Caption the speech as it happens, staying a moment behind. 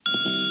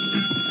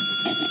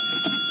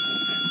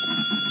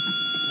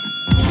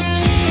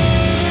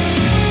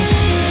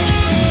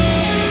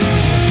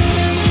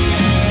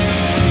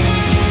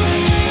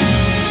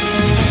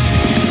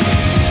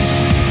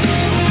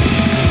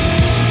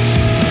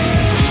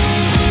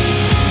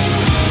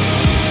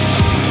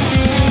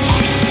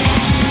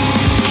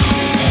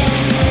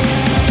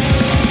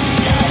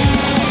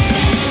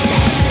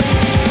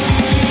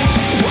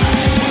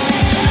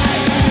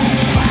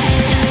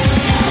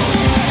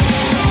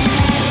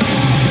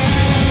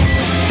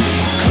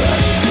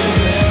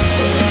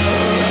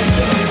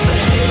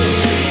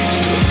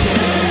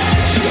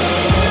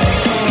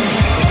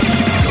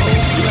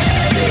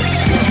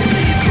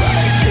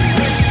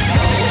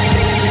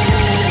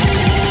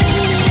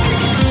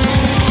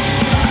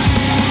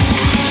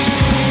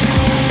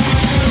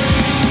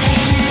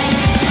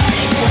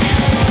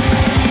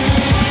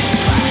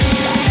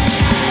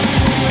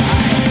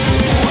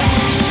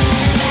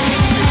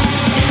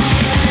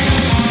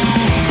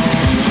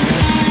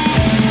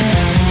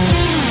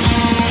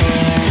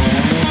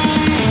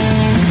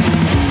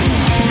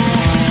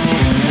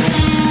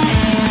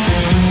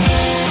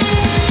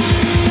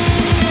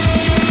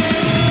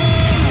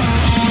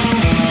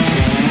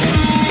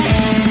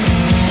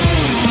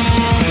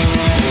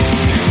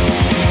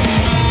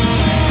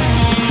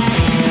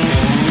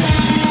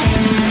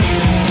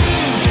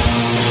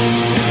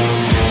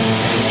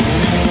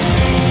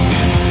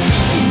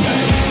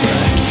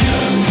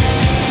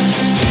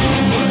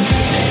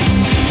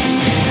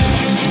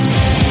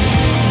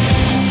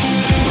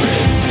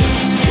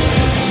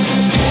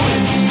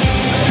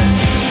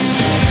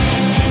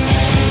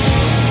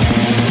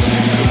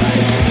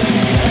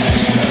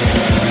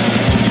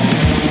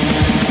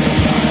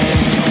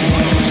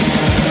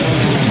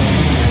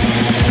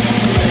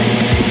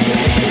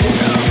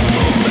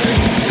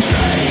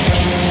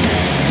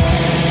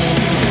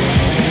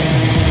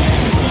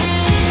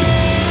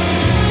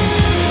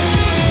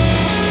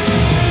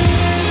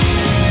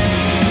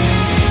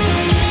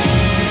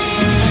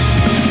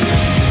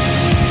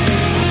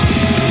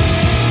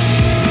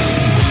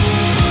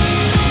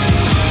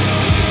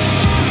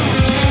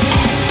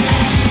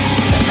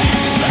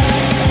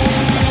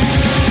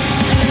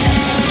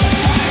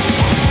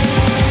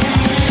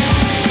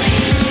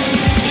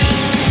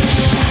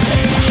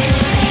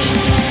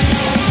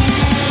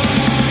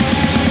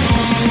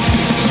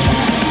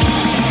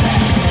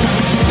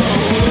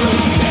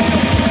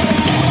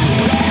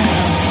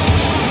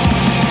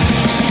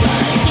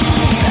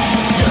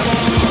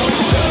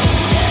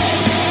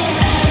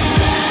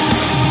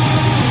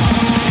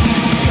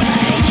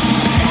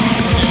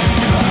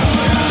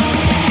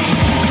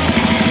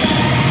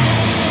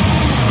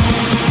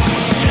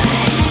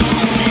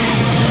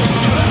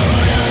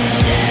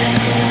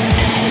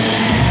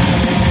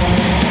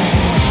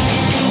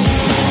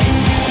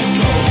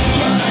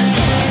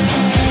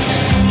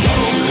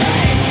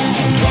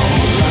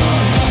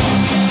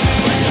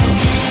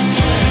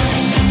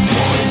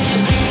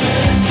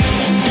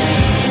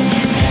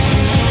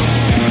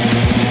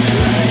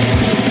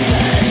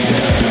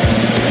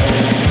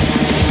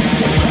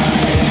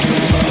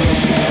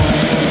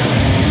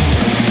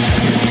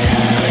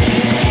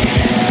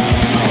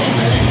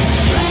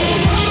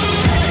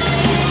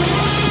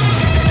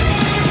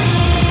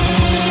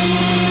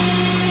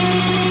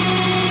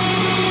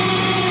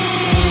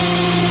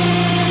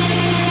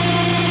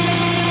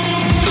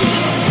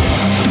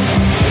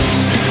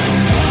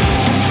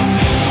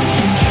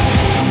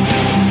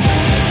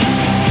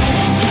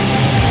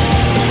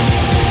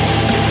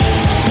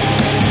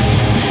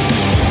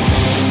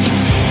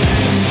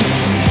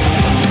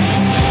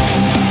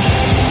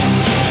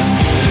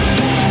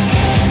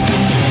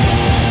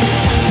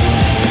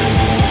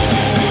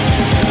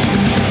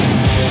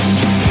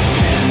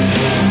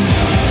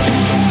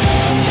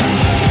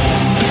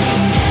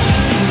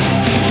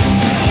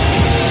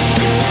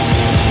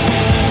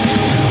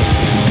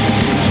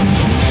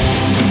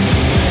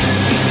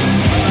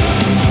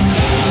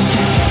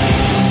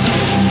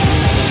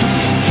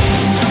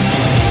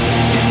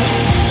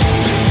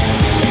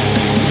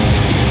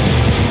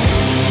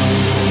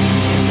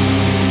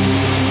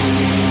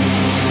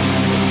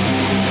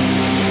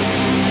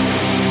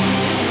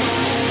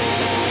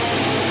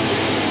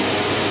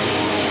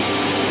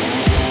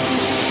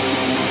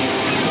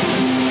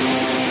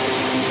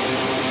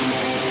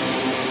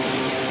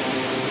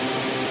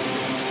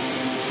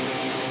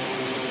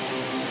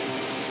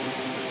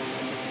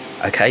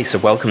Okay, so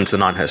welcome to the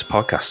Nine Hertz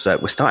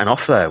podcast. We're starting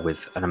off there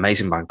with an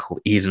amazing band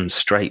called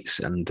Straits.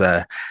 And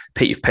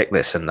Pete, you've picked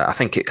this, and I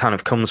think it kind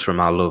of comes from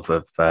our love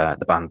of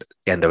the band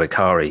Gendo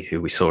Ikari, who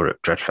we saw at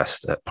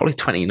Dreadfest probably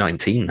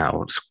 2019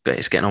 now.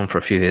 It's getting on for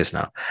a few years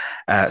now.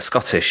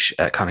 Scottish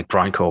kind of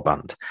grindcore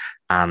band.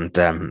 And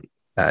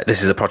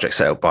this is a project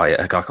set up by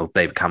a guy called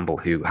David Campbell,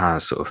 who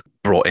has sort of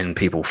brought in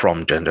people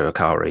from Gendo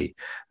Ikari,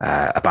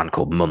 a band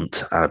called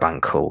Munt, and a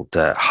band called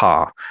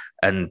Ha.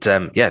 And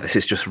this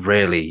is just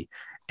really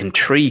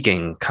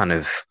intriguing kind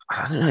of,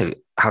 I don't know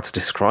how to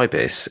describe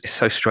it. It's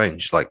so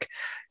strange. Like,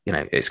 you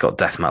know, it's got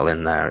death metal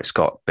in there. It's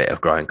got a bit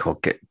of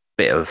grindcore,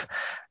 bit of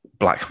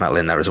black metal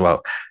in there as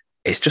well.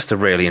 It's just a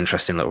really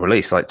interesting little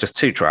release, like just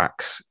 2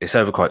 tracks. It's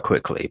over quite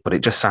quickly, but it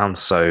just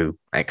sounds so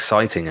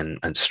exciting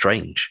and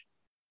strange.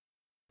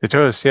 It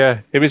does,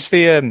 yeah. It was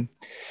the,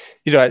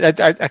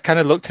 I kind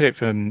of looked at it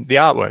from the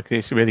artwork.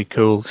 It's really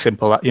cool,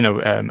 simple,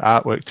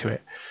 artwork to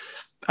it.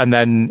 And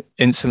then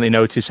instantly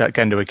noticed that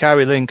Gendo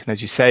Ikari link. And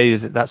as you say,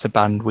 that's a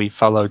band we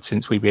followed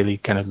since we really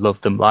kind of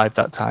loved them live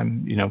that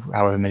time,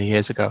 however many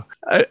years ago.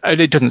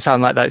 And it doesn't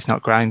sound like that. It's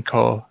not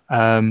grindcore,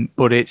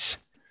 but it's,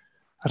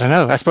 I don't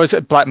know. I suppose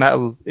black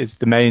metal is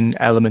the main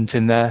element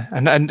in there.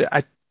 And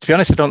to be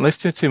honest, I don't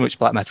listen to too much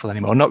black metal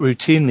anymore, not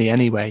routinely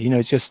anyway.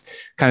 It's just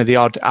kind of the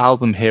odd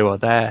album here or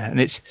there.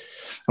 And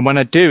when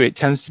I do, it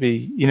tends to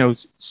be,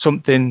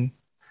 something.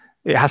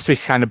 It has to be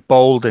kind of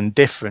bold and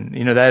different.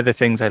 They're the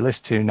things I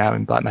listen to now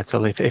in black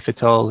metal, if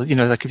at all. Like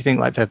if you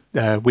think like the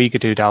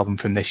Uyghur album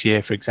from this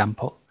year, for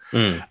example.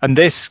 And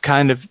this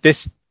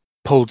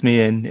pulled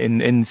me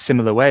in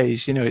similar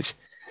ways. It's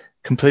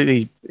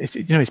completely,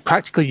 it's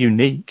practically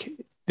unique.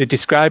 They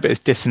describe it as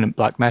dissonant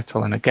black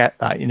metal, and I get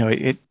that.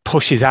 It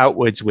pushes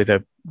outwards with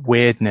a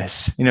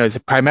weirdness. It's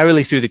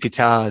primarily through the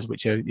guitars,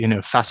 which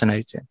are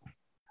fascinating.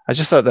 I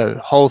just thought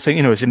the whole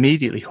thing, was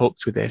immediately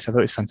hooked with this. I thought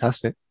it was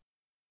fantastic.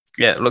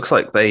 Yeah, it looks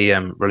like they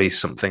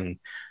released something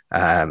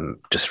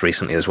just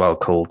recently as well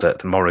called The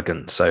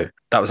Morrigan. So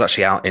that was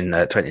actually out in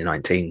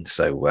 2019.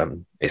 So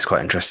it's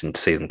quite interesting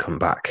to see them come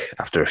back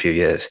after a few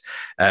years.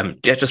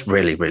 Just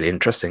really, really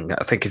interesting.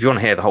 I think if you want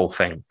to hear the whole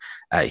thing,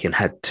 you can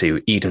head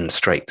to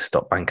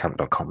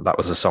edenstraits.bandcamp.com. That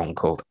was a song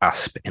called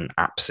Asp in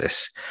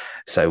Apsis.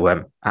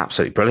 So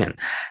absolutely brilliant.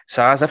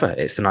 So as ever,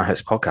 it's the Nine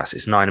Hertz podcast.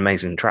 It's 9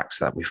 amazing tracks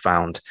that we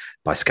found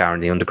by scouring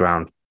the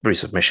underground, through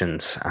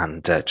submissions,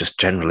 and just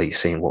generally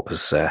seeing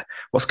what's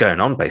going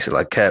on, basically.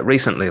 Like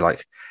recently,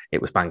 like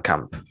it was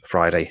Bandcamp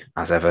Friday,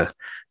 as ever.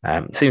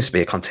 It seems to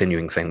be a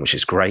continuing thing, which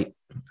is great.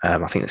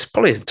 I think it's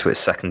probably into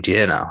its 2nd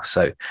year now,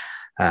 so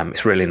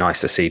it's really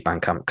nice to see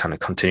Bandcamp kind of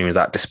continuing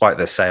that, despite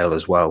their sale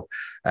as well.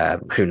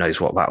 Who knows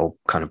what that will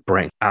kind of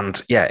bring?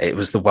 And yeah, it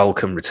was the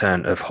welcome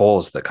return of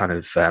Whores that kind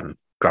of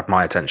grabbed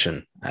my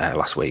attention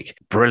last week.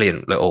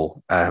 Brilliant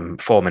little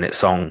 4-minute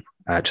song,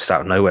 just out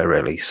of nowhere,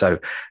 really. So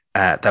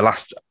their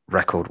last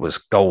record was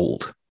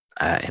Gold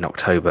in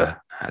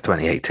October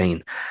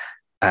 2018.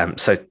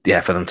 So yeah,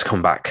 for them to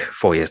come back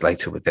 4 years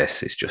later with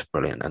this, it's just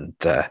brilliant. And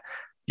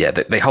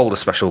they hold a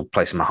special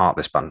place in my heart,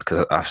 this band,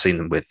 because I've seen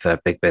them with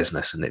Big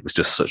Business, and it was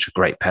just such a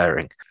great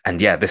pairing.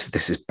 And yeah,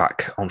 this is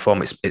back on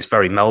form. It's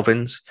very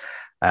Melvins.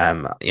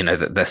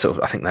 They're sort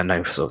of, I think they're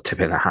known for sort of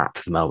tipping their hat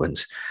to the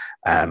Melvins.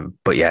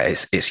 But yeah,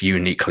 it's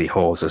uniquely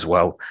Whores as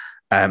well.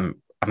 I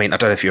mean, I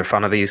don't know if you're a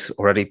fan of these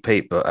already,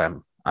 Pete, but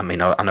I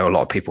know a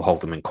lot of people hold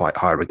them in quite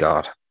high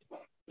regard.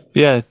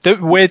 Yeah,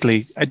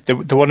 weirdly,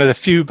 they're one of the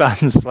few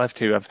bands left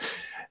who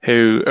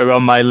are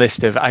on my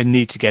list of I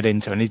need to get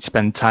into, I need to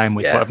spend time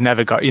with, but I've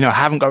never got, I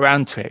haven't got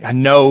around to it. I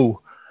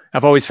know,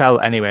 I've always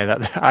felt anyway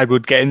that I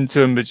would get into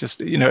them, but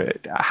just,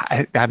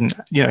 I haven't,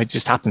 it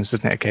just happens,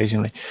 doesn't it,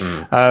 occasionally?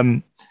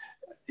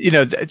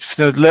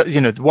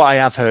 What I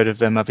have heard of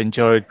them, I've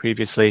enjoyed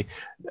previously.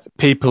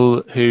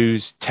 People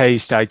whose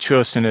taste I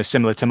trust and are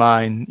similar to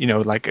mine,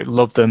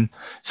 love them.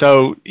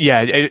 So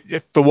yeah,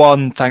 for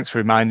one, thanks for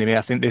reminding me.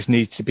 I think this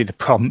needs to be the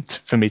prompt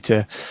for me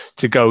to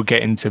go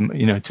get into,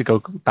 to go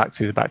back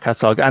through the back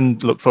catalogue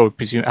and look forward.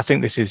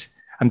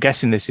 I'm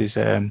guessing this is,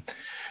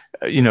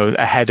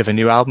 ahead of a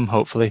new album,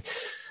 hopefully.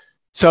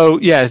 So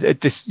yeah,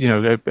 this,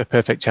 a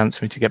perfect chance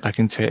for me to get back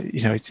into it.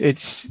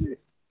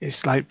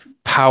 It's like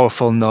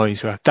powerful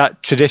noise, right?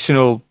 That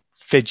traditional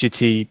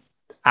fidgety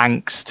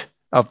angst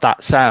of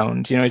that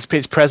sound,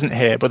 it's present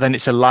here, but then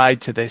it's allied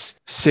to this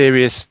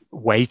serious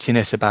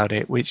weightiness about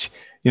it, which,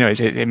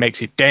 it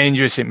makes it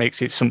dangerous. It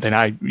makes it something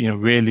I,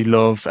 really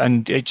love.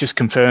 And it just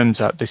confirms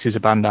that this is a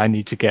band I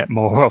need to get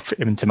more of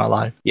into my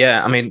life.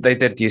 Yeah. I mean, they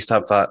did used to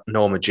have that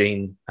Norma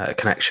Jean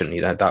connection,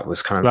 that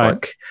was kind of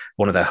like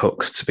one of their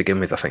hooks to begin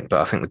with, I think.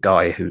 But I think the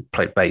guy who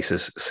played bass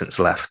has since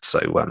left. So,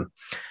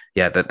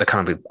 they're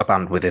kind of a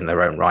band within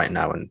their own right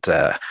now. And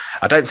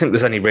I don't think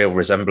there's any real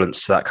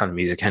resemblance to that kind of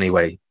music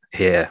anyway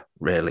here,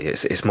 really.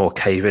 It's more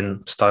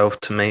cave-in style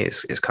to me.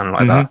 It's kind of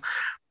like that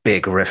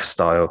big riff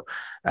style.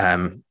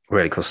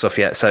 Really cool stuff.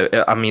 Yeah. So,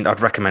 I mean,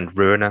 I'd recommend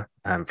Ruiner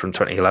from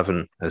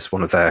 2011 as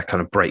one of their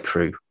kind of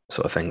breakthrough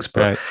sort of things,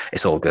 but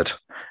it's all good.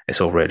 It's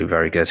all really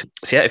very good.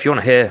 So yeah, if you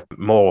want to hear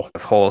more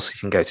of Whores, you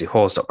can go to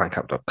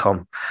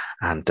whores.bandcamp.com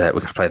and we're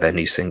going to play their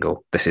new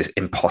single. This is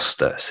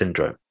Imposter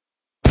Syndrome.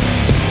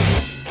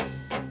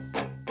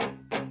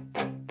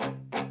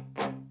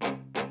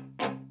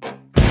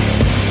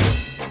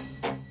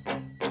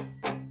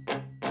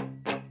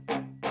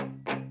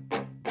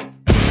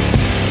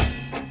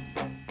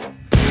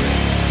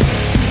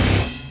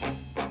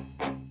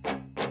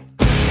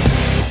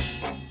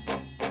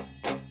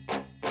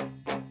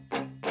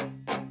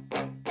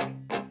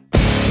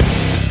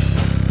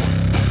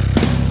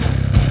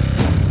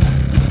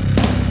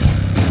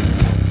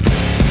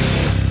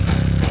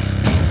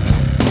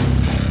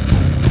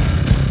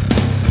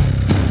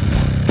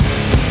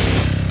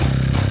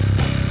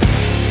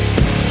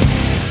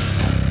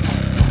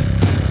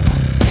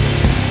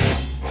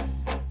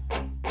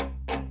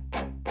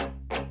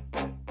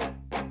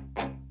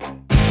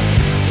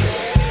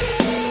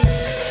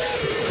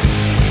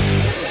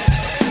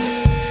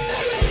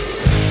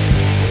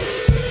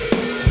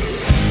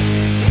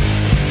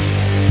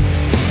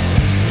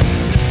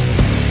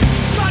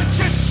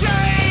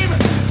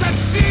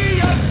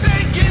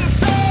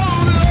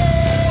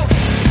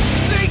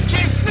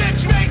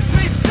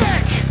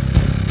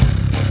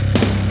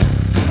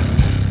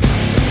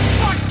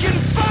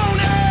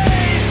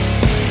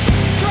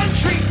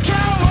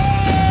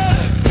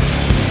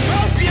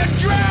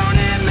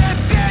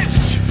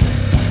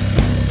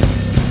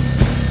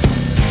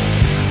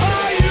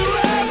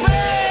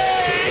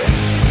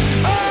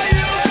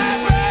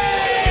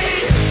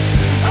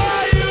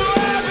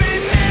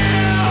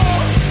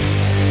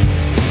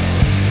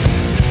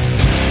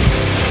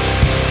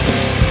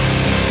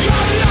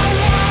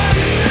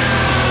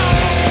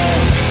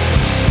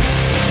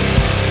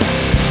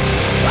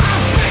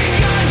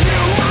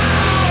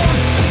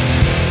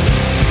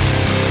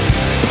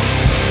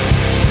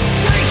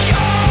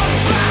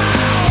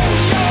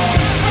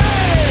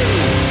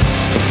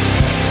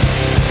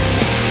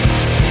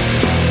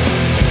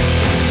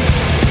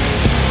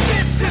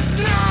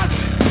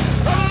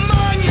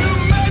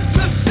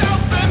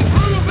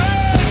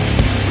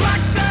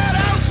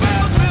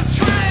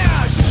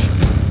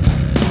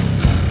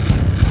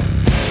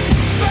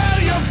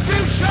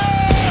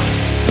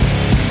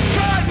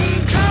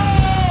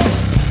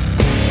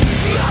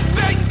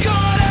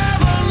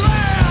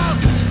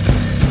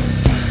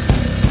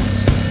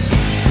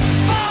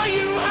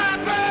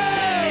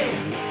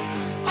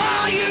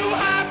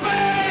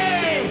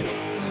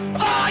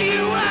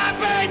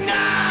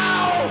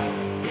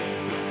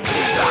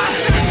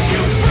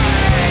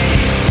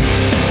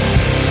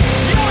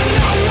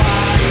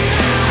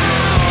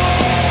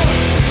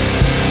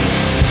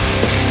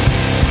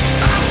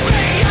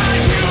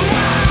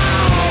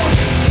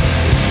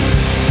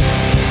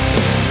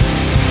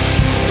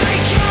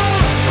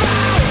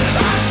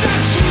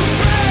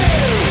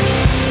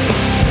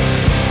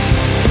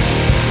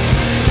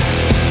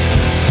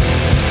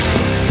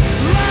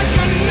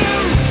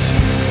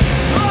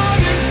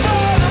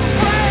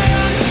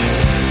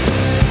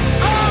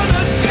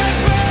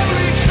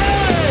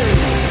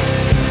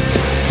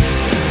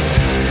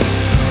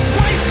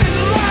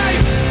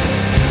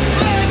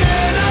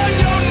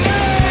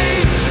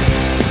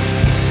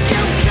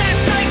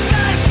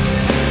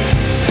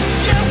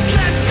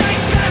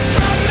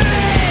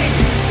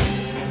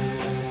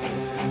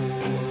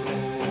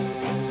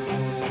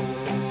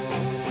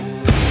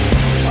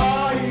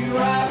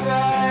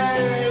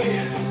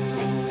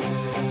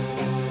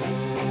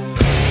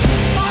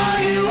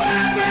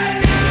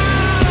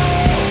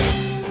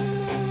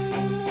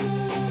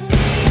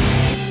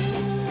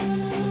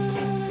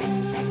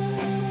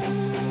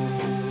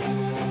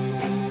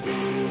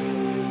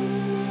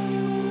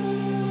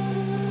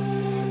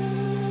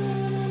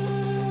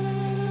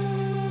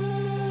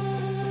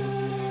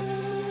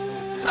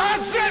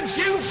 set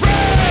you free.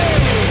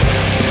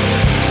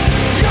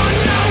 You're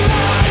no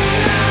one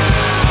now.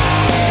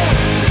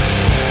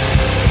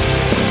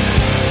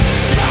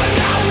 You're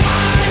no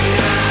one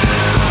now.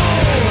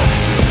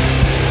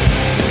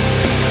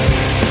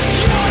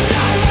 You're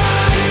no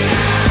one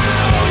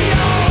now.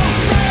 You're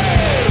free.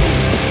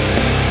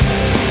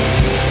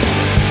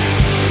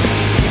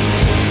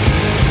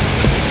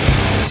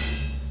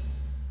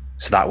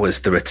 So that was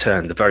the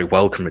return, the very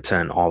welcome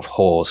return of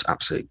Whores.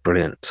 Absolutely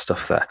brilliant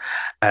stuff there.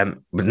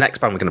 The next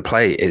band we're going to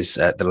play is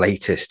the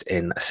latest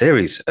in a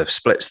series of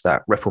splits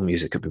that Ripple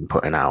Music have been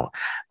putting out.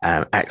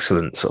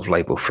 Excellent sort of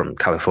label from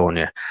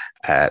California.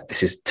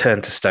 This is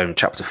Turn to Stone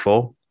Chapter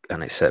 4,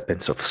 and it's been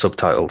sort of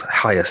subtitled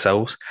Higher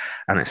Selves,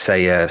 and it's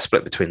a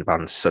split between the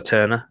bands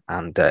Saturna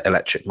and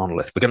Electric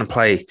Monolith. We're going to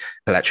play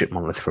Electric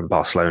Monolith from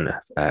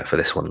Barcelona for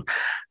this one.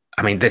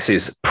 I mean, this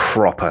is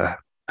proper...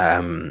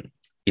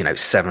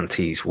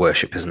 70s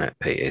worship, isn't it,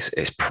 Pete?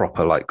 It's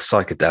proper like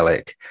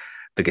psychedelic.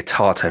 The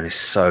guitar tone is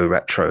so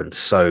retro and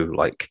so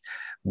like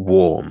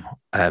warm.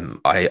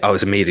 I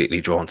was immediately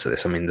drawn to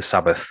this. I mean, the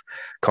Sabbath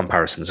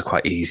comparisons are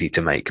quite easy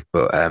to make,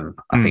 but I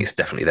think it's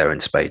definitely there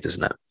in spades,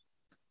 isn't it?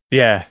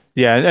 Yeah,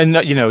 and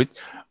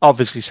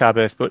obviously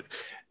Sabbath, but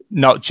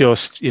not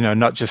just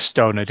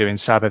stoner doing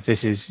Sabbath.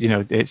 This is,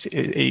 it's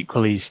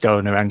equally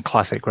stoner and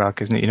classic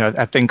rock, isn't it?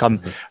 I think I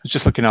was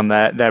just looking on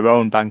their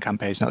own Bandcamp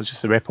page, not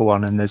just the Ripple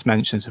one, and there's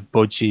mentions of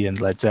Budgie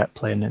and Led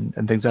Zeppelin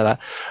and things like that.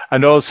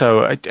 And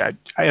also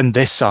in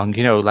this song,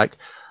 like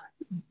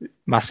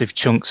massive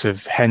chunks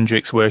of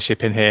Hendrix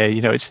worship in here.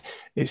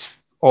 It's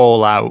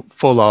all out,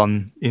 full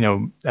on,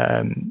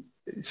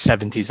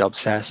 70s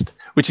obsessed,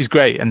 which is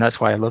great, and that's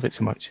why I love it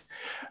so much.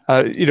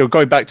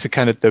 Going back to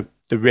kind of the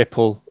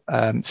Ripple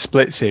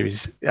split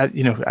series,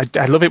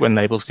 I love it when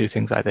labels do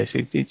things like this.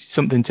 It's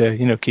something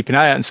to keep an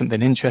eye out and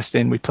something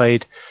interesting. We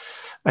played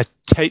a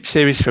tape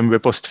series from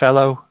Robust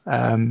Fellow,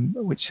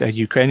 which is a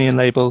Ukrainian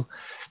label,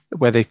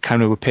 where they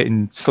kind of were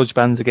pitting sludge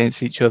bands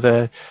against each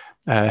other.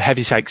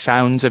 Heavy Psych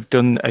Sounds have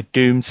done a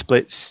Doom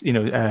splits,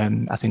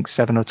 I think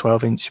 7 or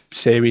 12-inch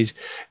series.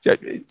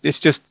 It's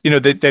just,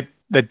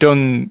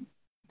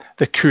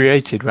 they're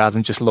created rather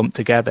than just lumped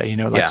together,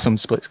 some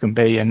splits can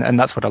be. And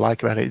that's what I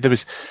like about it. There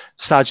was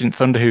Sergeant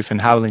Thunderhoof and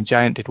Howling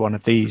Giant did one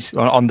of these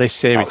on this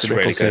series, the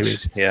Ripple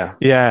series.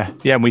 Yeah.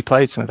 And we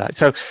played some of that.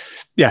 So,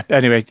 yeah,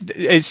 anyway,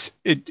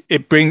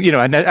 it brings,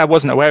 and I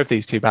wasn't aware of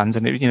these two bands,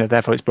 and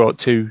therefore it's brought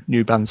two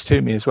new bands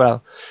to me as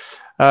well.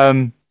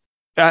 And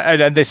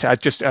this, I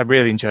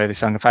really enjoy this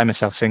song. I find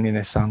myself singing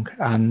this song,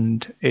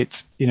 and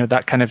it's,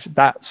 that kind of,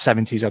 that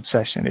 70s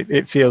obsession.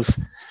 It feels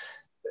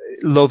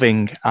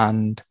loving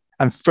and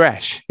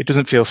fresh. It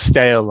doesn't feel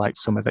stale like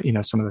some of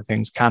the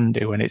things can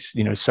do, and it's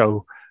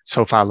so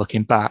far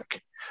looking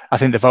back. I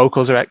think the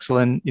vocals are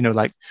excellent,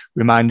 like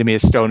reminding me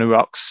of Stoner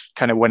Rock's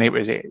kind of when it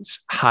was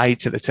its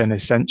height at the turn of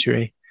the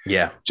century.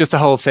 Yeah, just the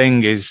whole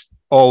thing is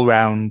all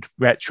round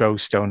retro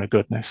stoner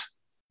goodness.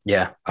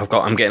 Yeah,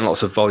 I'm getting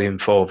lots of Volume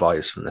 4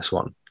 vibes from this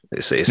one.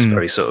 It's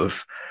very sort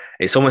of,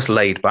 it's almost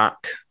laid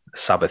back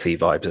Sabbathy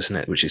vibes, isn't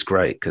it? Which is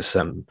great because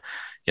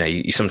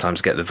you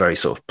sometimes get the very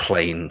sort of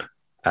plain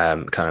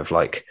kind of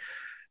like,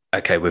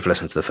 okay, we've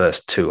listened to the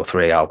first 2 or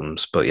 3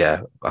 albums, but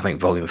yeah, I think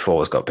Volume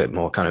 4 has got a bit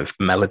more kind of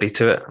melody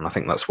to it, and I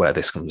think that's where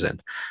this comes in.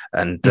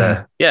 And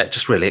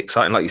just really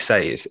exciting. Like you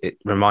say, it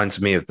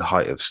reminds me of the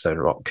height of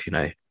stoner rock.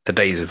 The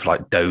days of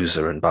like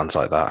Dozer and bands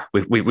like that.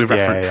 We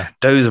referenced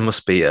Dozer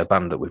must be a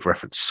band that we've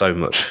referenced so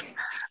much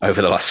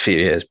over the last few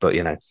years, but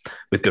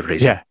with good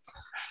reason.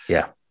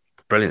 Yeah,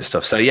 brilliant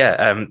stuff. So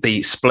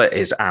the split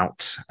is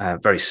out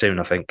very soon,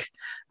 I think.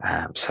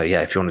 So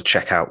if you want to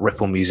check out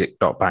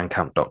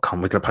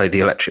ripplemusic.bandcamp.com, we're going to play the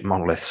Electric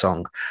Monolith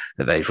song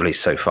that they've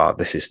released so far.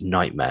 This is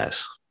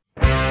Nightmares.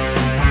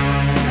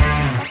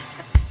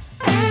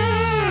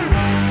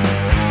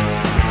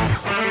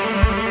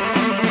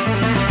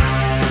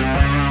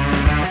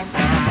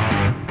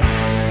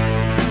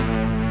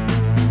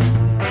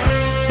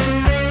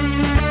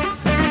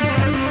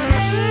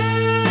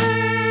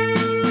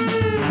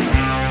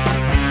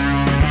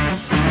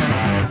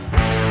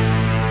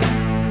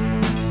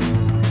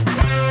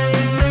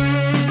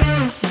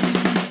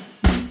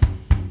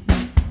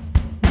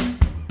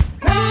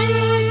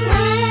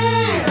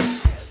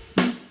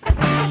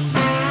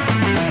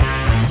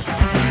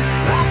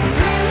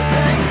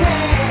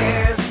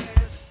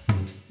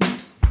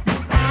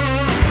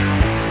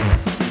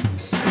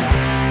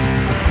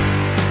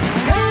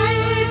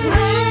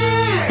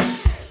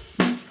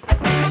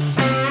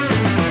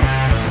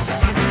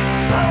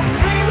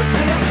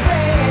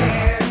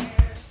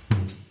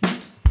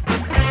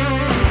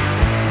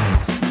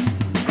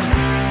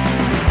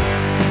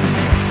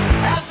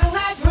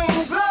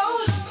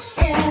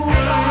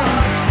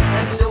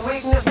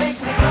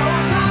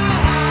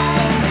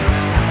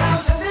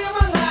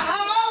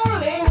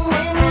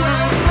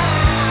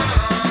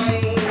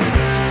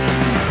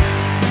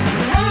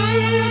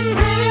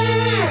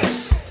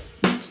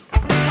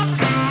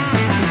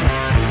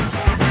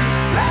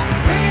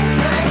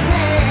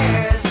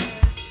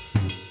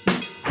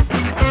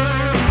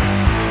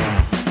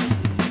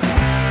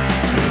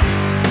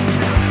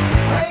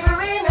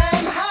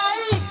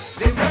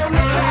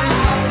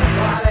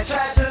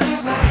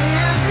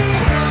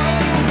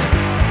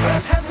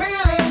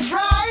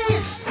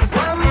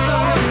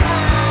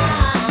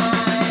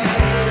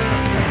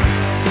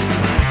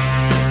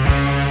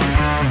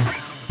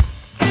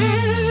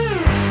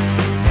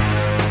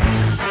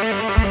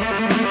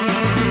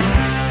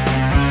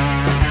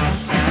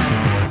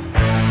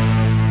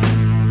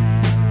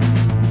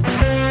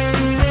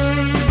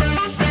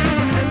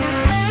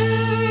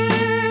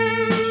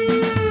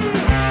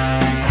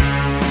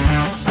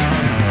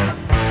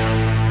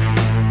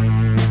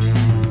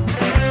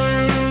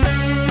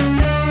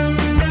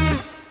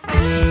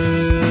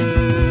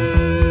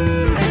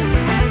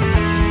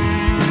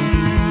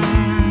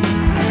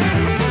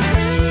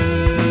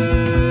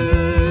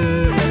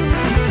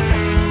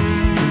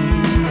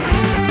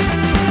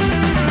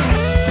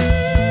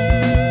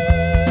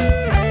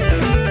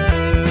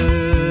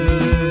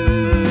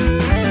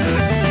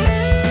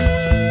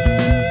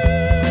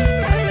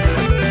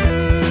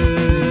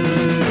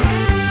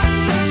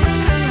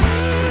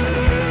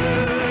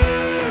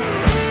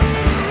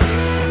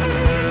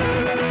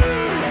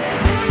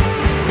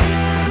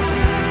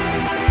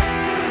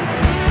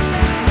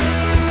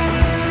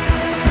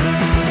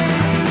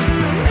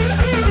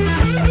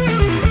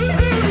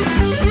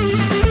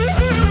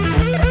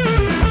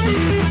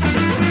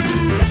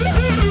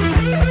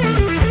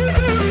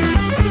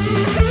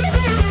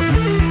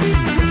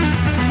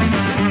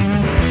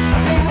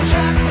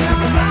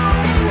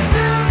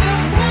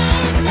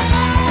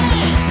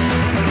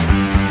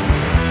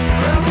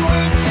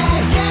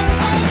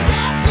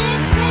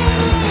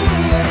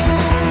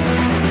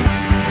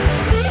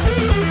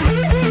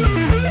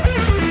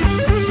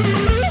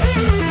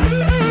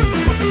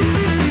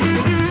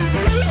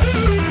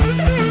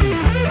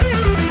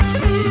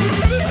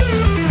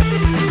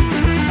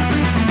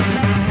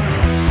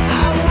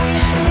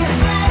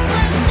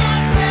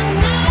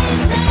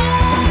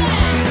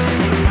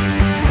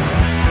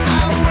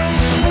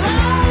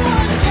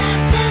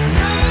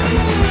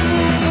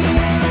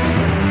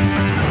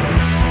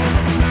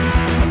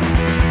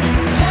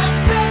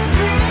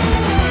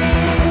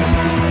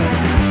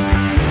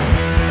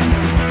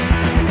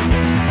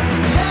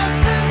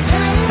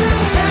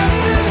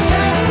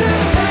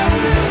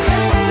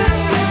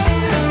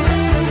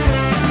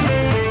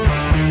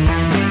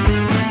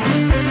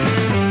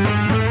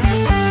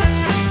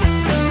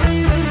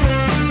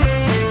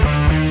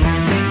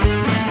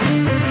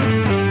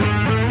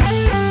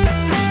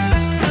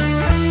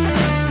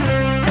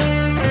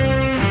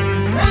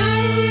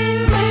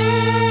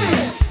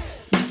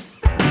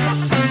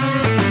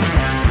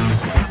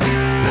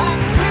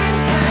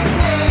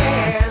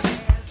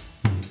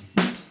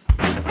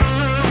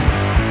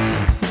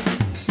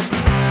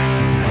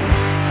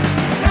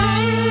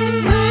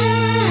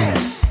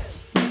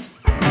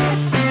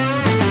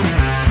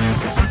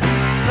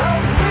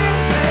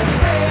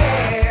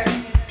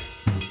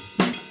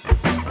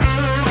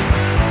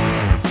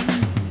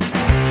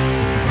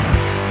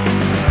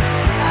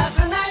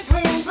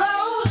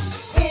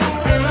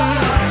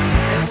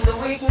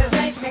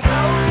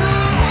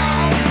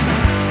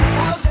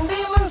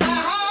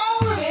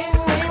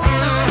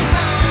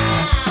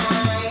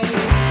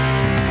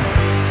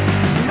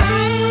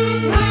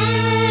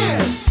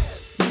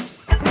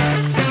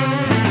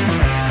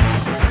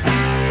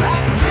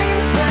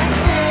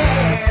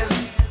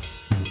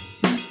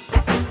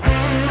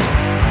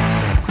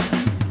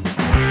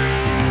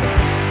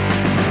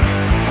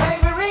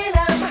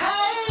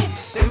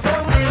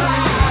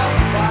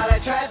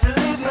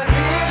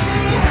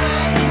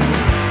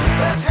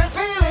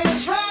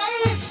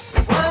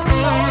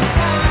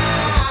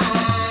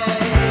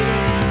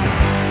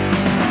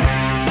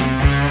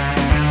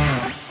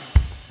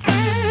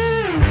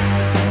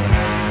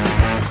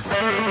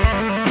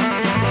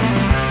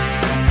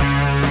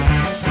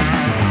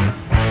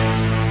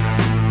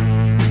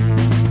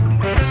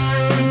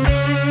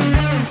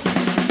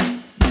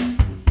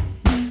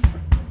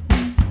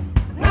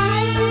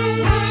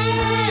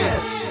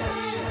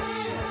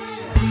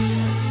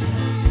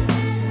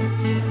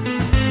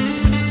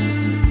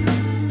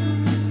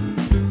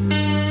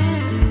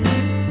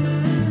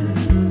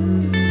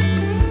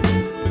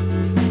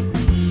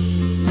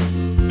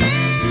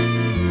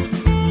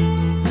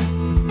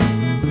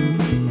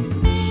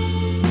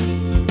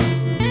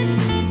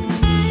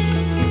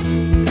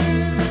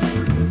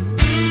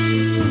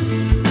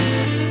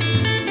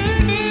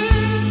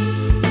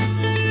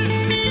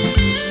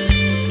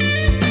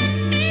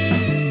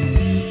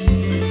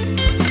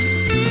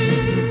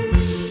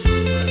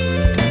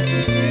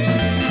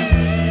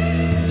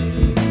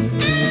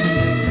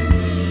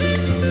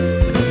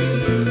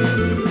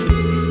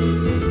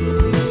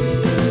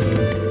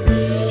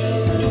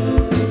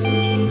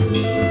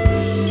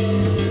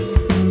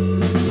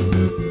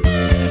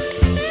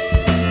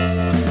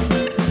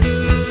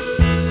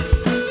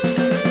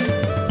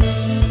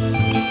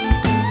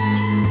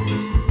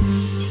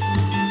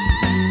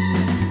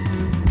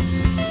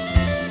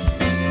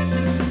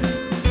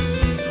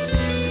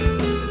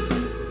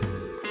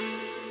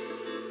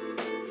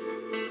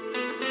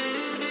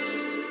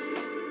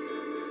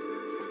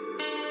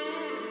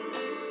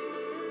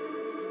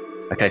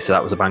 Okay, so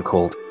that was a band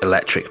called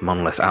Electric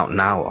Monolith, out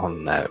now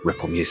on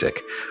Ripple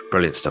Music.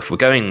 Brilliant stuff. We're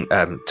going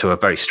to a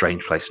very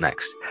strange place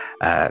next,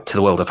 to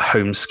the world of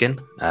Homeskin,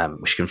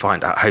 which you can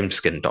find at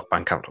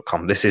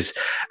homeskin.bandcamp.com. This is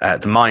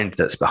the mind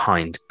that's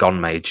behind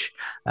Gone Mage,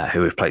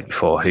 who we've played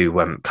before,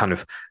 who kind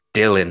of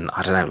deal in,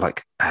 I don't know,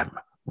 like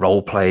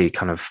role play,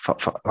 kind of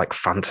like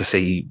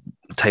fantasy,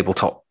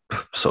 tabletop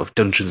sort of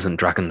Dungeons and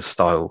Dragons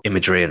style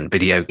imagery and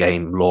video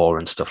game lore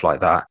and stuff like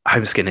that.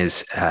 Homeskin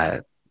is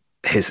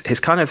his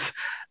kind of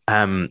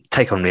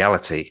take on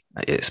reality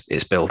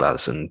it's billed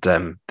as, and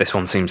this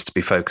one seems to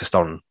be focused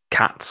on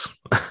cats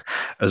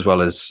as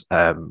well as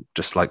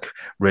just like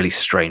really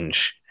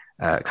strange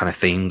kind of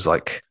themes.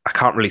 Like, I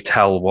can't really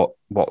tell what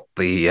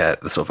the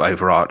sort of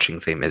overarching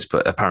theme is,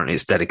 but apparently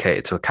it's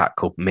dedicated to a cat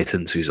called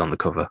Mittens who's on the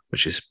cover,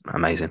 which is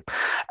amazing.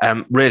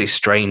 Really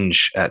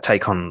strange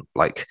take on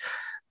like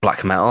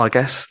black metal, I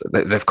guess.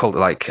 They've called it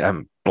like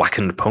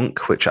blackened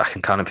punk, which I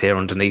can kind of hear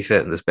underneath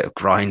it, and there's a bit of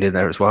grind in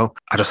there as well.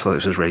 I just thought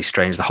this was really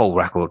strange. The whole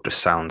record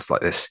just sounds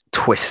like this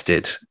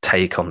twisted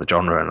take on the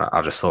genre, and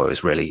I just thought it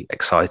was really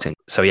exciting.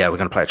 So yeah, we're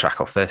going to play a track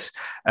off this.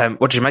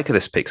 What did you make of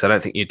this, Pete? 'Cause I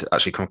don't think you'd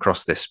actually come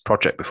across this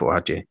project before,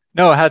 had you?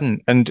 No, I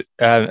hadn't. And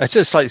it's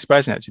just slightly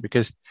surprising, actually,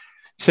 because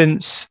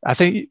since I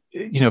think,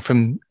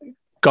 from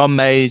Gone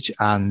Mage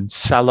and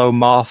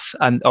Salomorph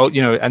and,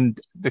 and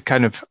the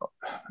kind of,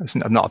 it's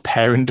not a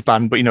parent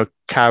band, but,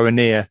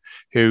 Caroneer,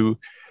 who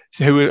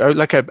were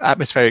like an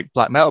atmospheric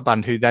black metal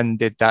band who then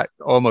did that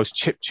almost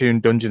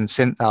chiptune dungeon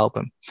synth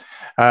album.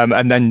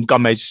 And then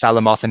Gone Mage,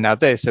 Salomorph, and now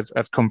this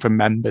have come from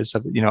members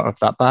of, of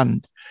that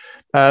band.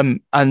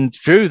 And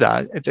through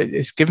that,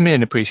 it's given me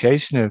an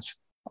appreciation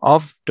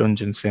of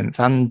dungeon synth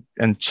and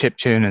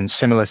chiptune and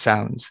similar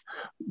sounds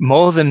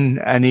more than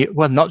any,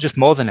 well, not just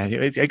more than any,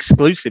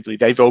 exclusively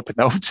they've opened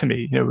up to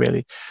me,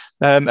 really.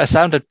 A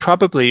sound I'd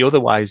probably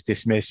otherwise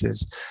dismiss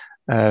as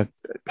a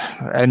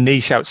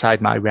niche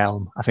outside my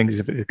realm, I think is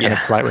a kind of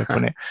polite way of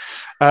putting it.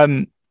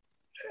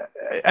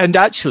 And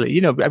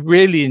actually, I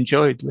really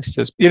enjoyed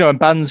listeners, and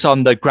bands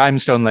on the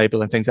Grimestone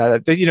label and things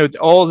like that.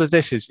 All of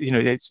this is,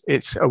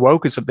 it's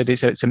awoken something.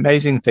 It's an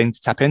amazing thing to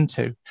tap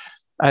into.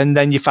 And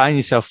then you find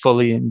yourself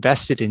fully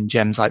invested in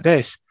gems like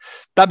this.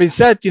 That being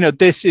said,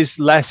 this is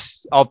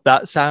less of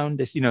that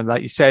sound. It's,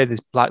 like you say, there's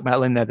black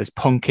metal in there, there's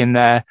punk in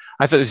there.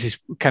 I thought there was this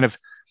kind of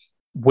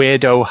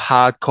weirdo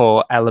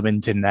hardcore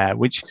element in there,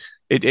 which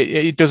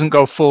it doesn't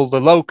go full The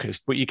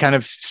Locust, but you kind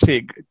of see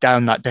it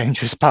down that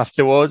dangerous path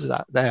towards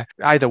that there.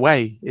 Either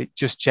way, it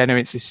just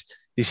generates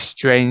these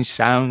strange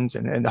sounds,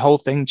 and the whole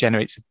thing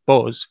generates a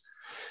buzz,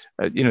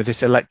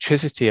 this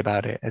electricity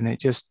about it. And it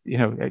just,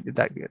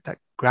 that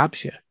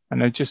grabs you.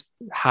 And I'm just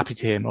happy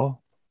to hear more.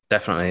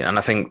 Definitely. And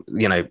I think,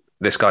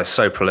 this guy's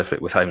so prolific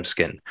with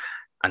Homeskin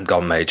and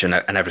Gone Mage and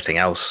everything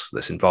else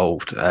that's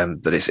involved,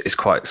 that it's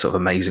quite sort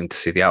of amazing to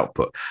see the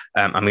output.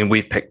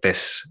 We've picked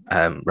this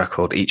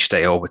record, Each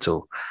Day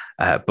Orbital,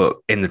 but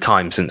in the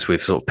time since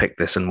we've sort of picked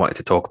this and wanted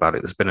to talk about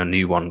it, there's been a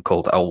new one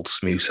called Old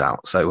Smoose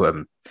out.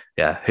 So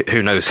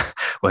who knows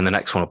when the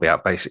next one will be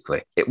out,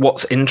 basically.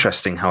 What's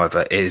interesting,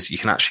 however, is you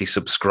can actually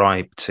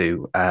subscribe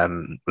to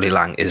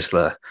Lilang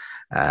Isla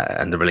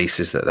and the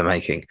releases that they're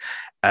making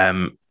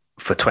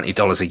for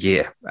 $20 a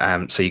year.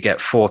 So you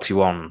get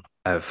 41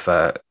 of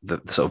the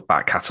sort of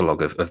back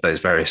catalogue of those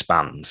various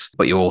bands,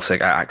 but you also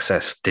get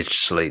access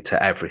digitally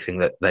to everything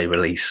that they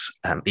release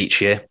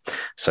each year.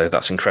 So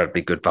that's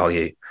incredibly good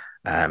value.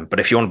 But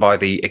if you want to buy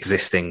the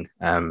existing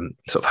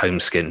sort of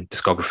Homeskin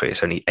discography,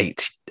 it's only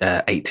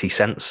 80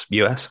 cents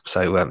US.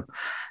 So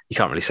you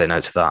can't really say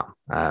no to that.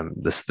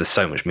 There's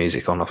so much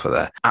music on offer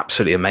there.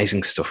 Absolutely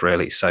amazing stuff,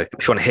 really. So if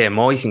you want to hear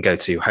more, you can go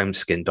to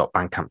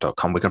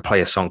homeskin.bandcamp.com. We're going to play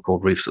a song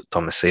called Rooftop,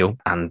 Domicile.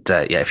 And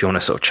if you want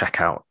to sort of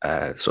check out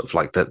sort of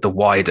like the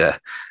wider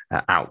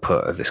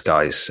output of this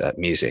guy's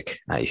music,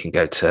 you can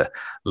go to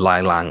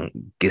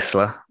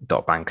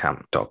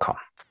lilangisla.bandcamp.com.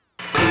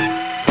 Thank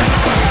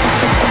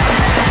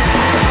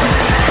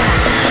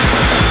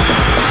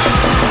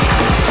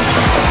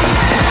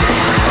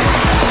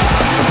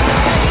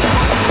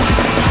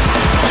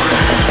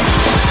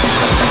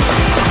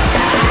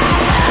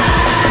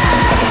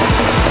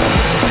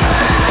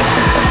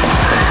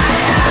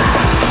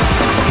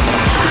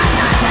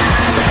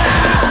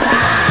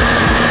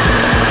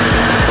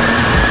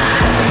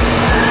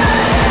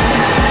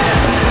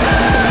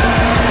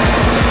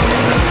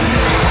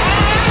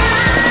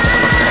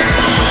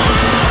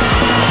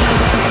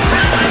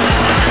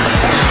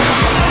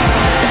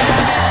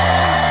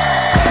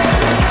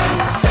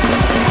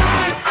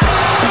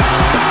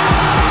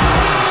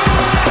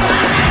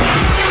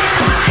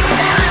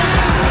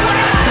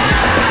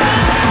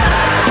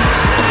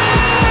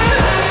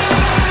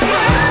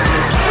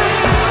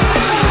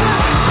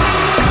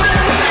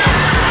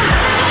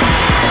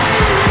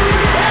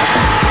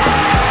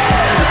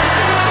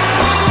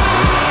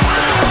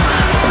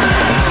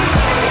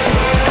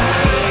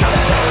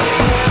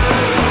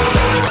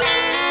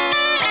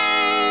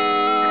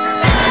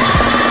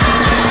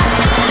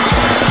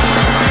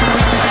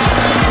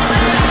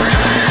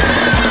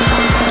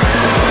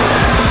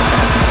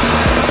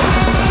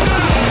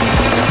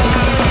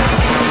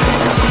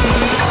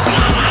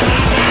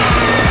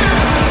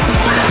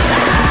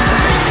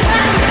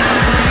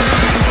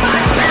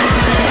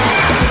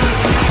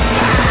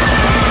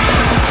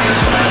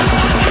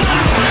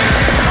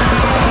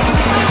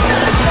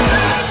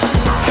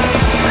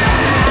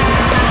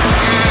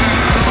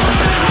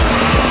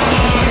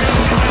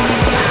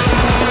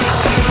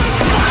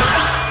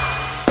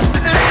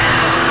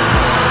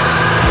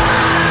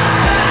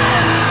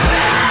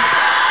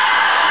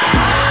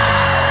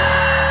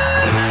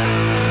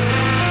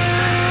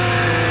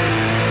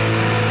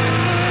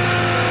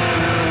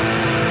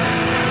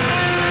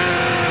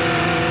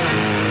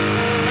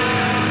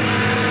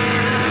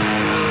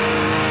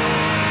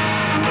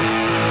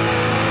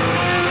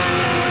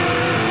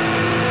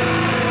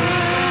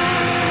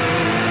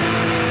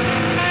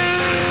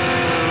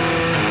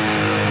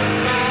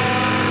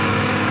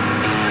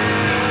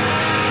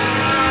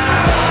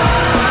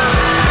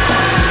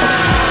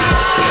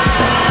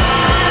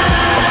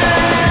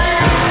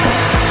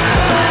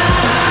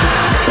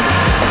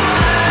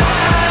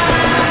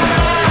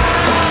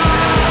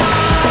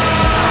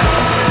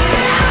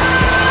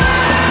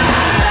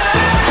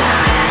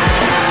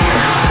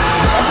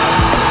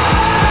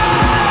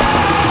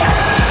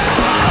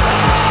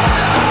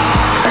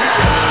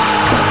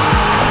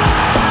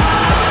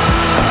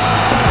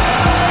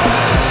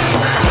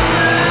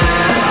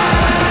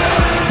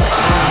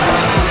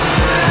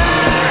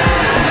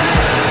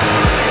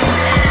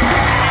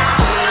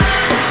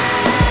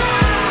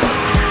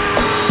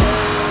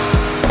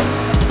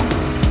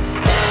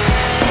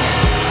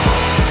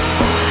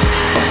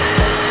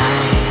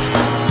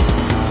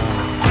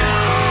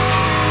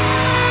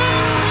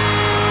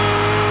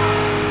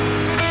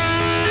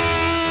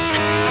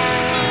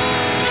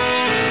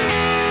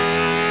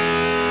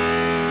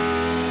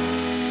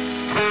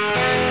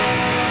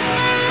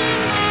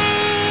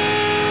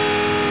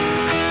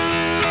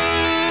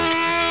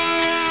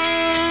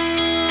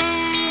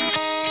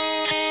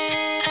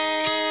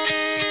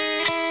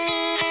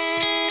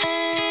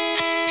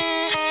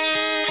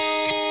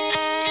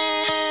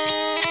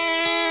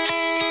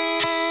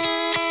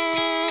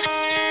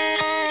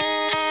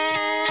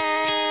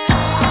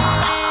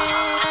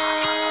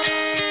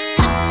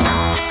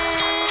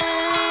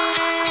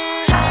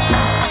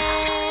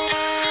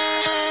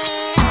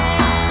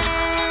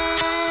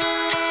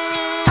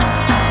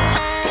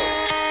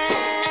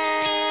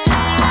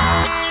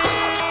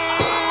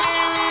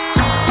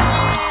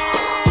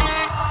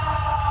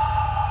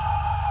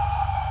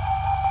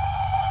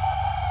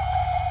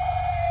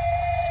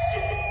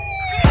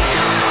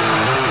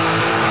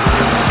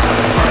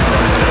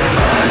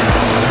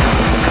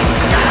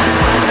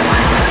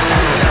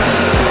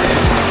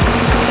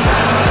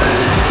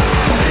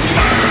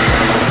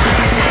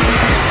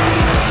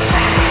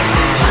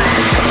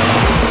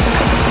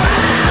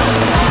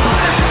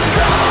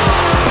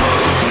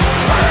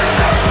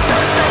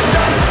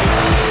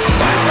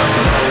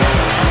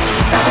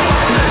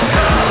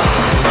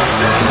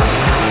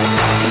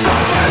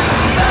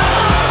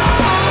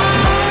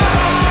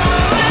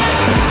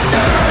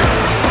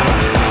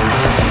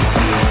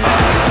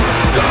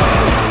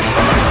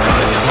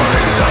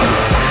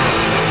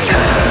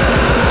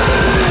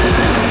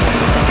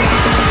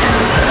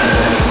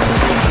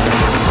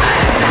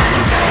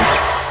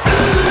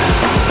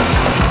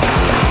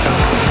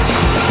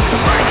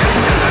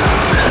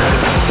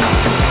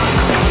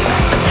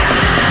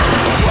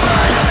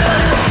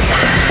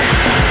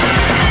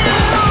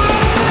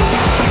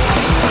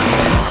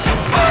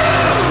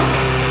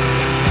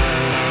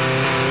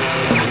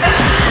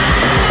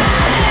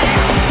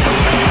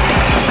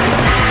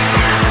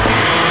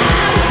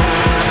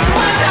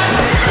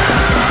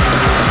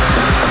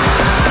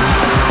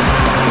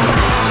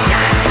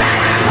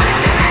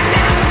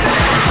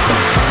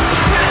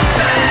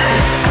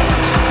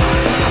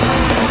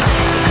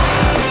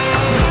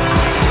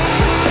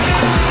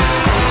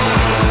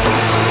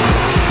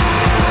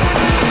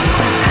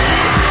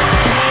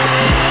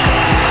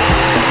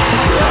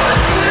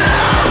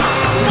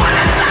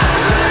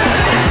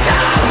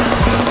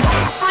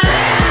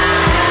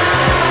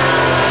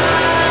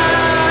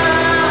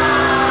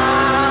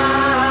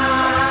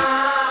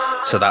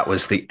So that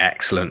was the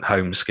excellent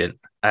Homeskin.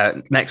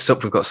 Next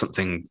up, we've got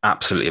something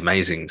absolutely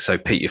amazing. So,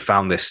 Pete, you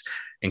found this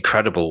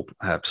incredible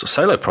sort of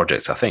solo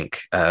project, I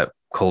think,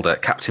 called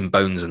Captain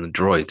Bones and the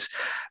Droids.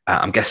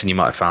 I'm guessing you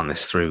might have found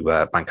this through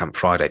Bandcamp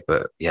Friday,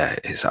 but yeah,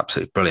 it's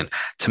absolutely brilliant.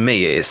 To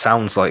me, it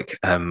sounds like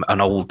an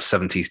old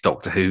 70s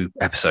Doctor Who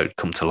episode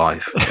come to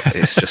life.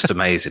 It's just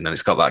amazing. And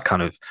it's got that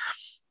kind of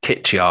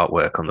kitschy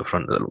artwork on the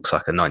front that looks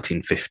like a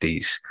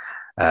 1950s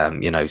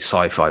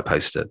sci-fi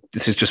poster.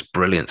 This is just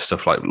brilliant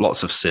stuff, like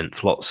lots of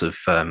synth, lots of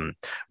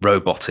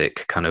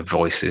robotic kind of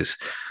voices,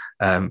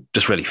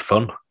 just really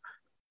fun.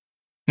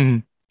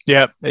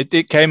 Yeah,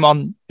 it came out.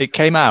 It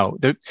came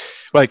out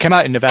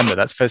in November.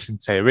 That's the first thing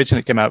to say. Originally,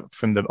 it came out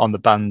on the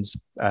band's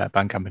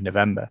Bandcamp in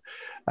November,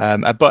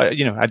 but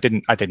I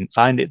didn't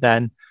find it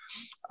then,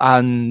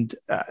 and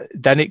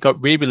then it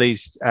got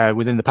re-released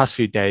within the past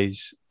few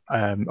days,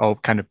 or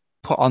kind of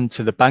put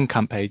onto the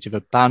Bandcamp page of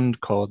a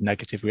band called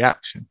Negative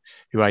Reaction,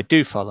 who I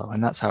do follow,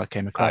 and that's how I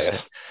came across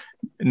it.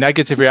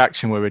 Negative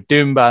Reaction were a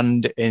doom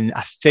band in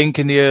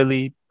the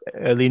early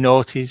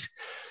noughties.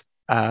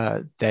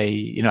 I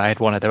had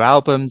one of their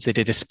albums. They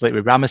did a split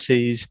with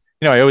Ramesses.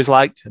 I always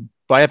liked them,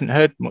 but I haven't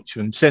heard much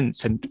of them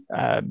since. And,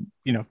 I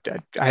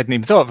hadn't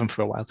even thought of them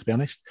for a while, to be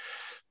honest.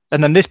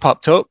 And then this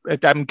popped up.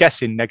 I'm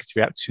guessing Negative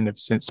Reaction have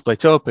since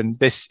split up. And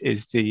this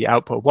is the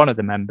output of one of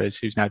the members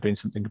who's now doing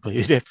something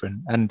completely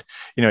different. And,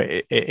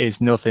 it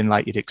is nothing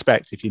like you'd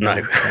expect if you know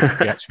Negative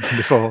Reaction from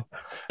before.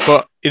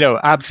 But,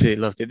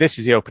 absolutely loved it. This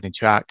is the opening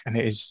track, and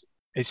it's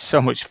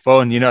so much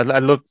fun. I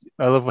love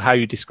how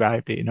you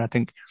described it. I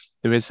think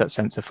there is that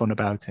sense of fun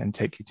about it, and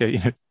take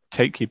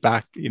you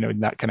back, in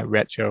that kind of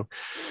retro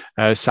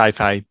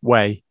sci-fi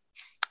way.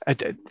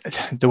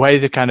 The way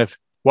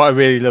what I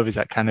really love is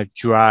that kind of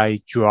dry,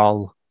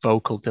 droll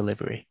vocal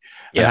delivery,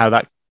 and how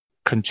that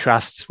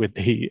contrasts with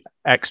the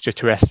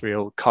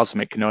extraterrestrial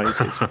cosmic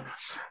noises.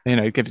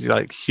 It gives you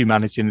like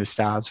Humanity in the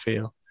Stars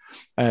feel.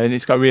 And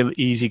it's got a real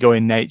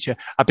easygoing nature.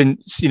 I've been,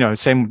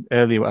 same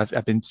earlier,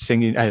 I've been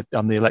singing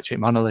on the Electric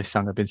Monolith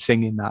song. I've been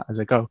singing that as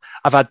I go.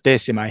 I've had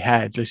this in my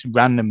head just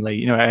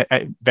randomly,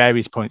 at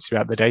various points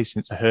throughout the day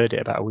since I heard it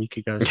about a week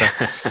ago. So,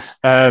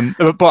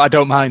 but I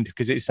don't mind,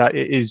 because it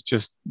is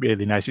just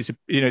really nice.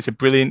 It's a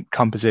brilliant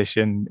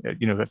composition, of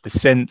the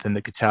synth and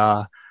the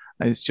guitar,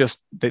 and it's just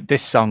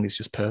this song is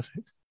just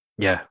perfect.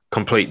 Yeah,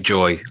 complete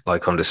joy,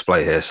 like on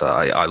display here. So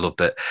I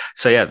loved it.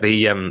 So yeah,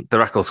 the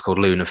record's called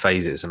Lunar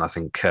Phases, and I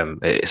think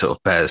it sort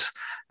of bears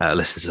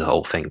listening to the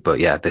whole thing. But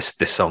yeah, this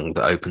song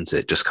that opens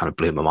it just kind of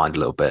blew my mind a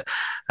little bit.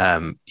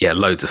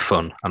 Loads of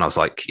fun, and I was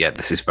like, yeah,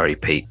 this is very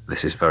Pete.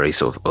 This is very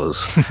sort of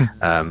us.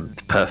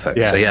 Perfect.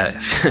 Yeah. So yeah,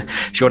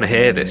 if you want to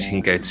hear this, you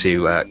can go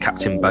to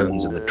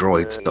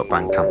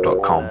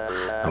captainbonesandthedroids.bandcamp.com,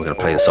 and we're going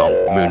to play the song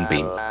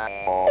Moonbeam.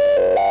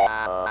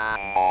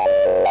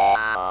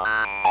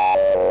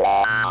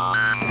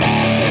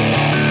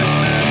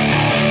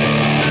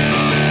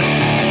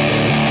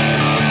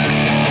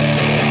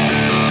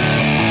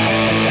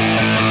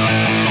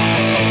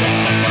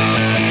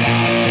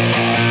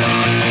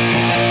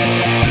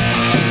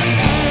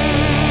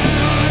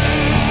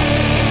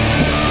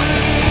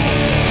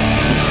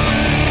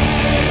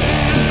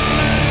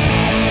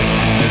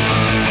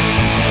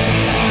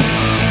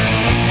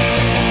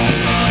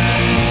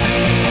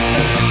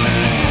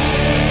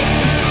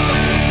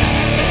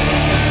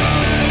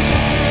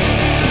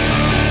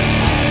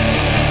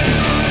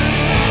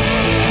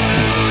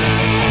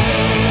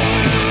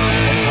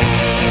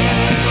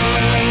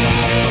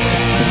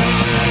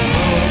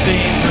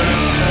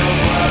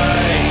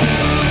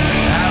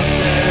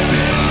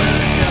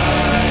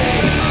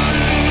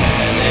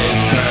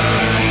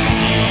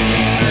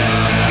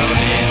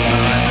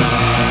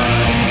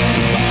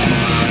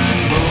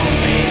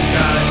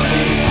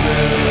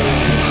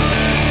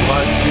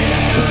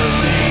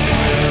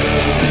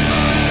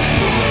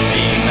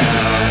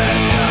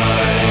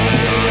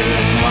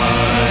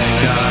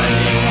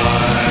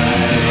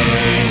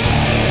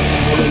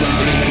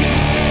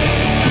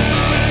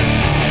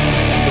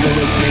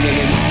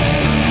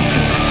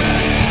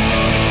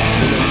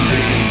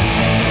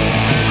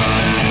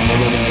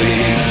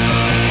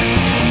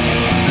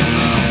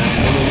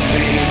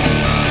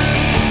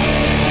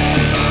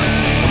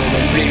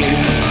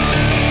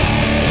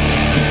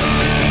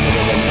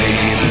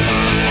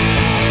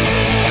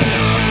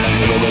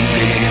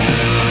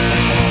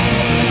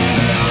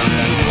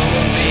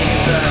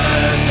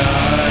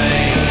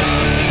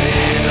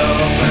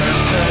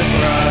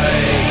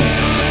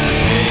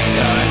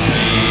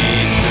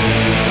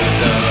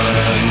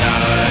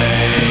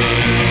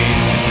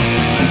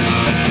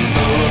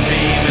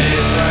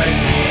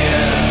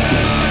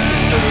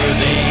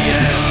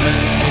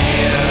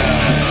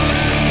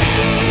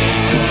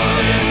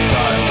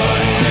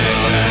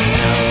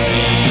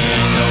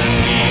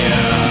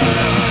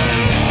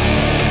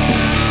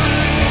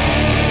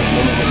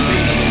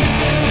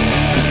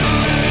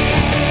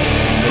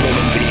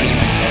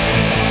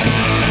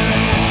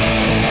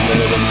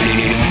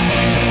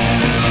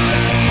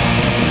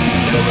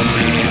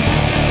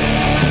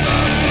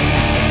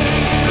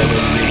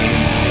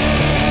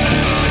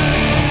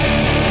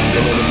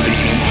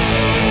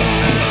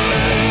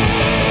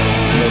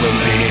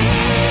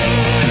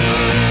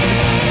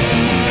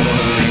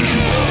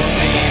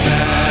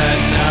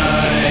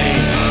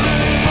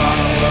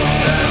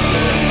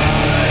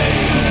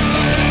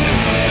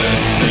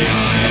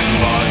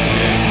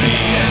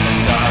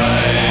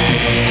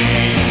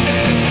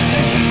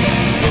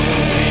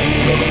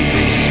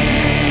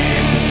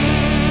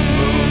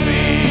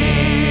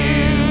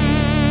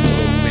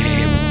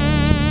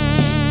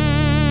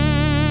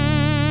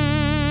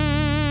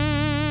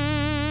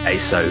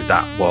 so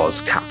that was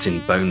Captain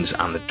Bones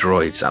and the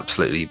Droids.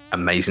 Absolutely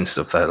amazing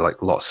stuff there,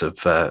 like lots of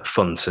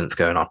fun synth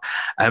going on.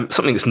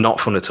 Something that's not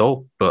fun at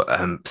all, but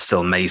still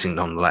amazing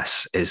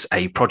nonetheless, is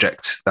a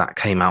project that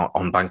came out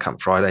on Bandcamp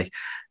Friday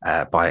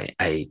by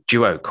a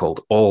duo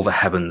called All the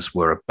Heavens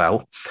Were a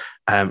Bell.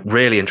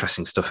 Really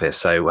interesting stuff here.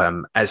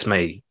 So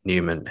Esme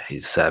Newman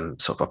is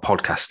sort of a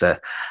podcaster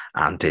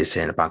and is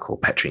in a band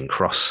called Petrine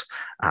Cross,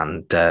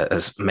 and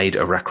has made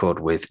a record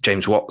with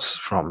James Watts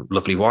from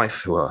Lovely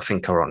Wife, who I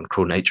think are on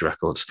Cruel Nature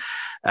Records,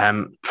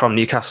 from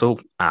Newcastle.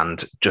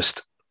 And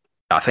just,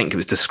 I think it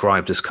was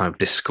described as kind of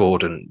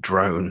discordant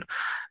drone,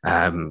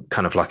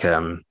 kind of like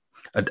a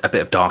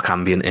bit of dark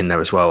ambient in there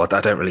as well. I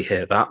don't really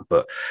hear that,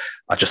 but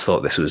I just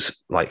thought this was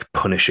like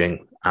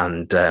punishing.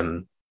 And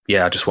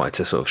I just wanted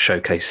to sort of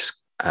showcase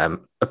a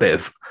bit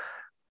of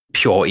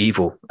pure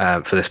evil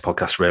for this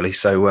podcast, really.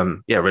 So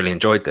really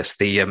enjoyed this.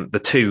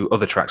 The two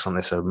other tracks on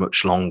this are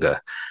much longer,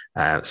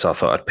 so I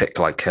thought I'd pick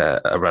like a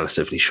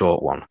relatively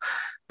short one,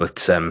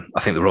 but I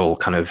think they're all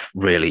kind of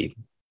really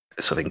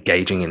sort of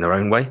engaging in their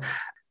own way.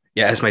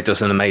 Esme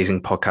does an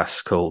amazing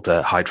podcast called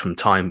Hide from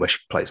Time, where she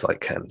plays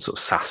like sort of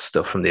sass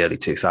stuff from the early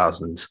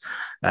 2000s,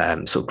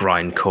 sort of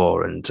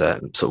grindcore and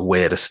sort of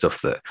weirder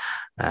stuff that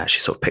she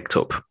sort of picked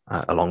up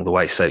along the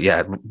way. So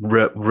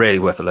really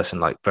worth a listen.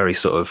 Like very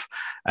sort of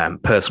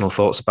personal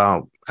thoughts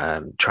about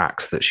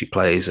tracks that she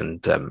plays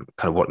and kind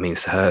of what it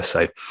means to her.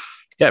 So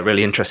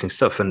really interesting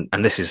stuff.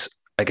 And this is,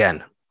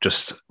 again,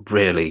 just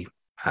really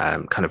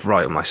kind of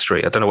right on my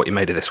street. I don't know what you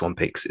made of this one,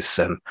 Pete, 'cause it's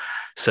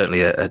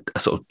certainly a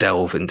sort of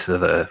delve into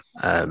the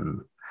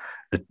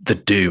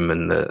doom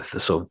and the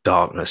sort of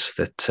darkness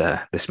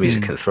that this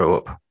music can throw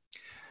up.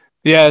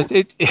 Yeah,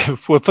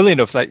 well, funnily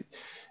enough, like,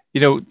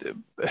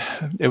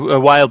 a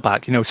while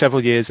back,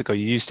 several years ago,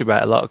 you used to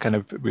write a lot of kind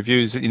of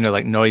reviews,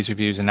 like noise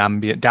reviews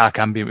and dark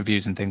ambient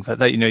reviews and things like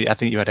that. I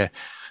think you had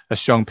a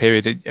strong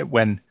period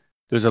when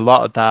there was a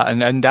lot of that,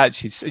 and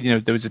actually,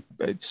 there was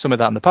some of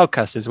that on the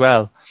podcast as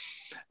well.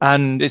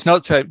 And it's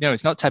not type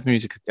of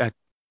music I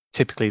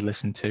typically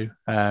listen to,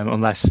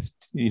 unless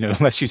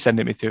you send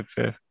it me to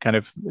for kind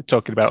of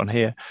talking about on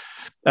here.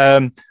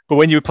 But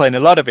when you were playing a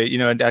lot of it,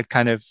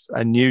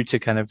 I knew to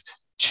kind of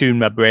tune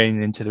my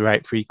brain into the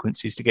right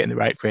frequencies to get in the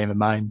right frame of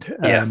mind,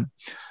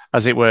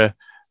 as it were.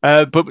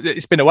 But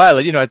it's been a while.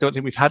 I don't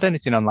think we've had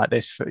anything on like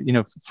this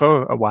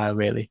for a while,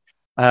 really.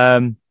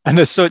 And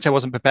as such, I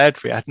wasn't prepared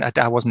for it.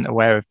 I wasn't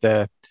aware of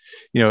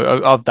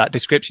of that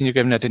description you're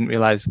given. I didn't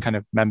realize kind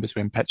of members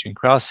were in Petrine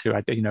Cross, who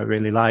I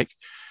really like.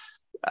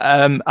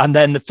 And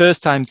then the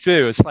first time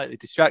through, I was slightly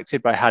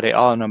distracted, but I had it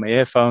on my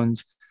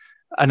earphones,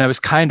 and I was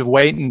kind of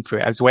waiting for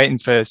it. I was waiting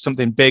for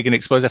something big and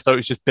explosive. I thought it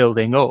was just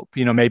building up,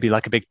 maybe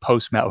like a big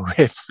post-metal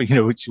riff,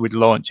 which would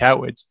launch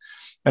outwards.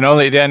 And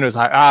only at the end I was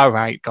like,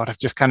 right, God, I've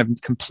just kind of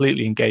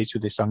completely engaged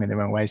with this song in the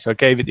wrong way. So I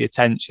gave it the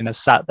attention. I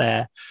sat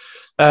there.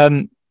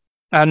 And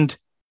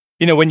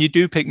when you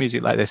do pick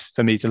music like this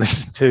for me to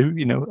listen to,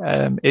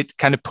 it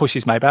kind of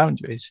pushes my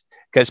boundaries,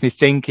 gets me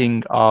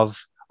thinking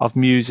of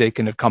music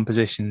and of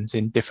compositions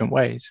in different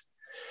ways.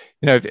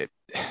 It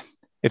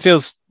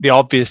feels the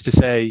obvious to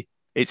say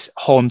it's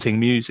haunting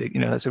music.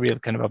 That's a real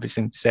kind of obvious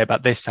thing to say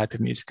about this type of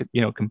music,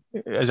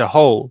 as a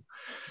whole.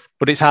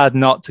 But it's hard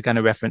not to kind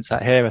of reference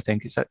that here. I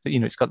think it's that,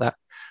 it's got that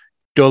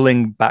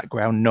dulling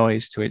background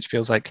noise to it. It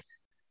feels like,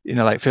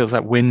 feels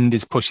like wind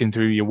is pushing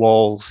through your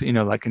walls,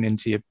 like an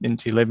into your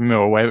living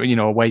room, or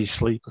where you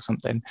sleep or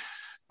something.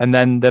 And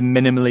then the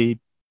minimally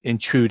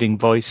intruding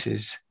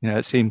voices,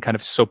 that seem kind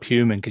of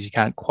subhuman because you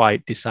can't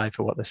quite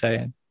decipher what they're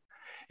saying.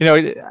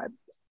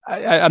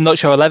 I'm not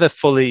sure I'll ever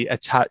fully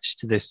attach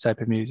to this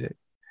type of music.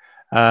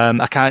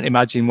 I can't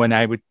imagine when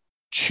I would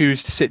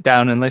choose to sit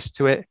down and listen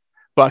to it,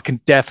 but I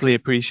can definitely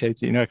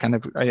appreciate it.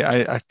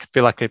 I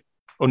feel like I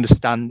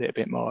understand it a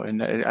bit more,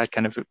 and I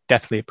kind of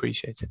definitely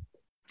appreciate it.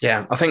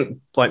 Yeah, I think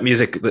like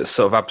music that's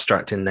sort of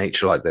abstract in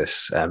nature like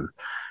this,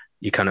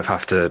 you kind of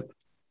have to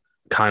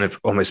kind of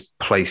almost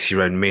place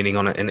your own meaning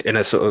on it in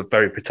a sort of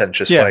very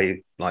pretentious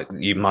way, like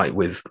you might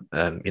with,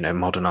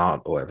 modern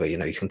art or whatever.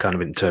 You can kind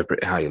of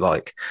interpret it how you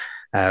like.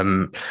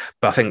 But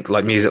I think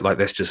like music like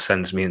this just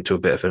sends me into a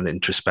bit of an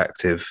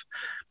introspective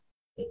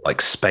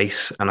like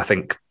space. And I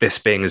think this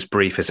being as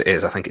brief as it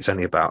is, I think it's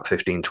only about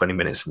 15, 20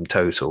 minutes in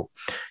total.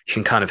 You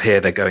can kind of hear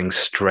they're going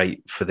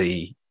straight for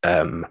the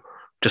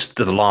just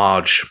the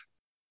large,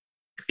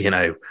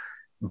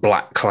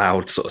 black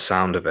cloud sort of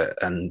sound of it.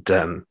 And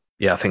I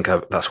think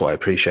that's what I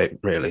appreciate,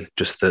 really,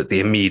 just the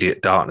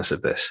immediate darkness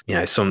of this.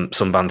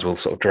 Some bands will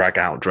sort of drag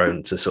out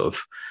drone to sort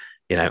of,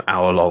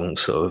 hour-long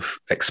sort of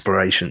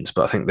explorations.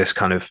 But I think this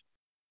kind of,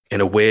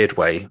 in a weird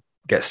way,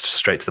 gets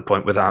straight to the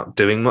point without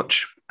doing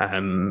much.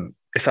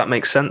 If that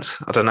makes sense.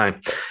 I don't know.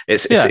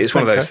 It's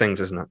one of those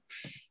things, isn't it?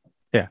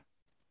 Yeah.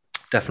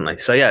 Definitely.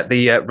 So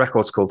the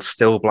record's called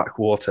Still Black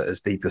Water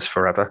as Deep as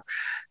Forever.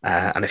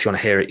 And if you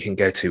want to hear it, you can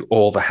go to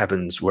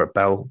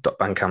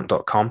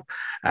alltheheavenswereabell.bandcamp.com,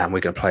 and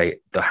we're going to play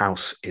The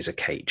House is a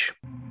Cage.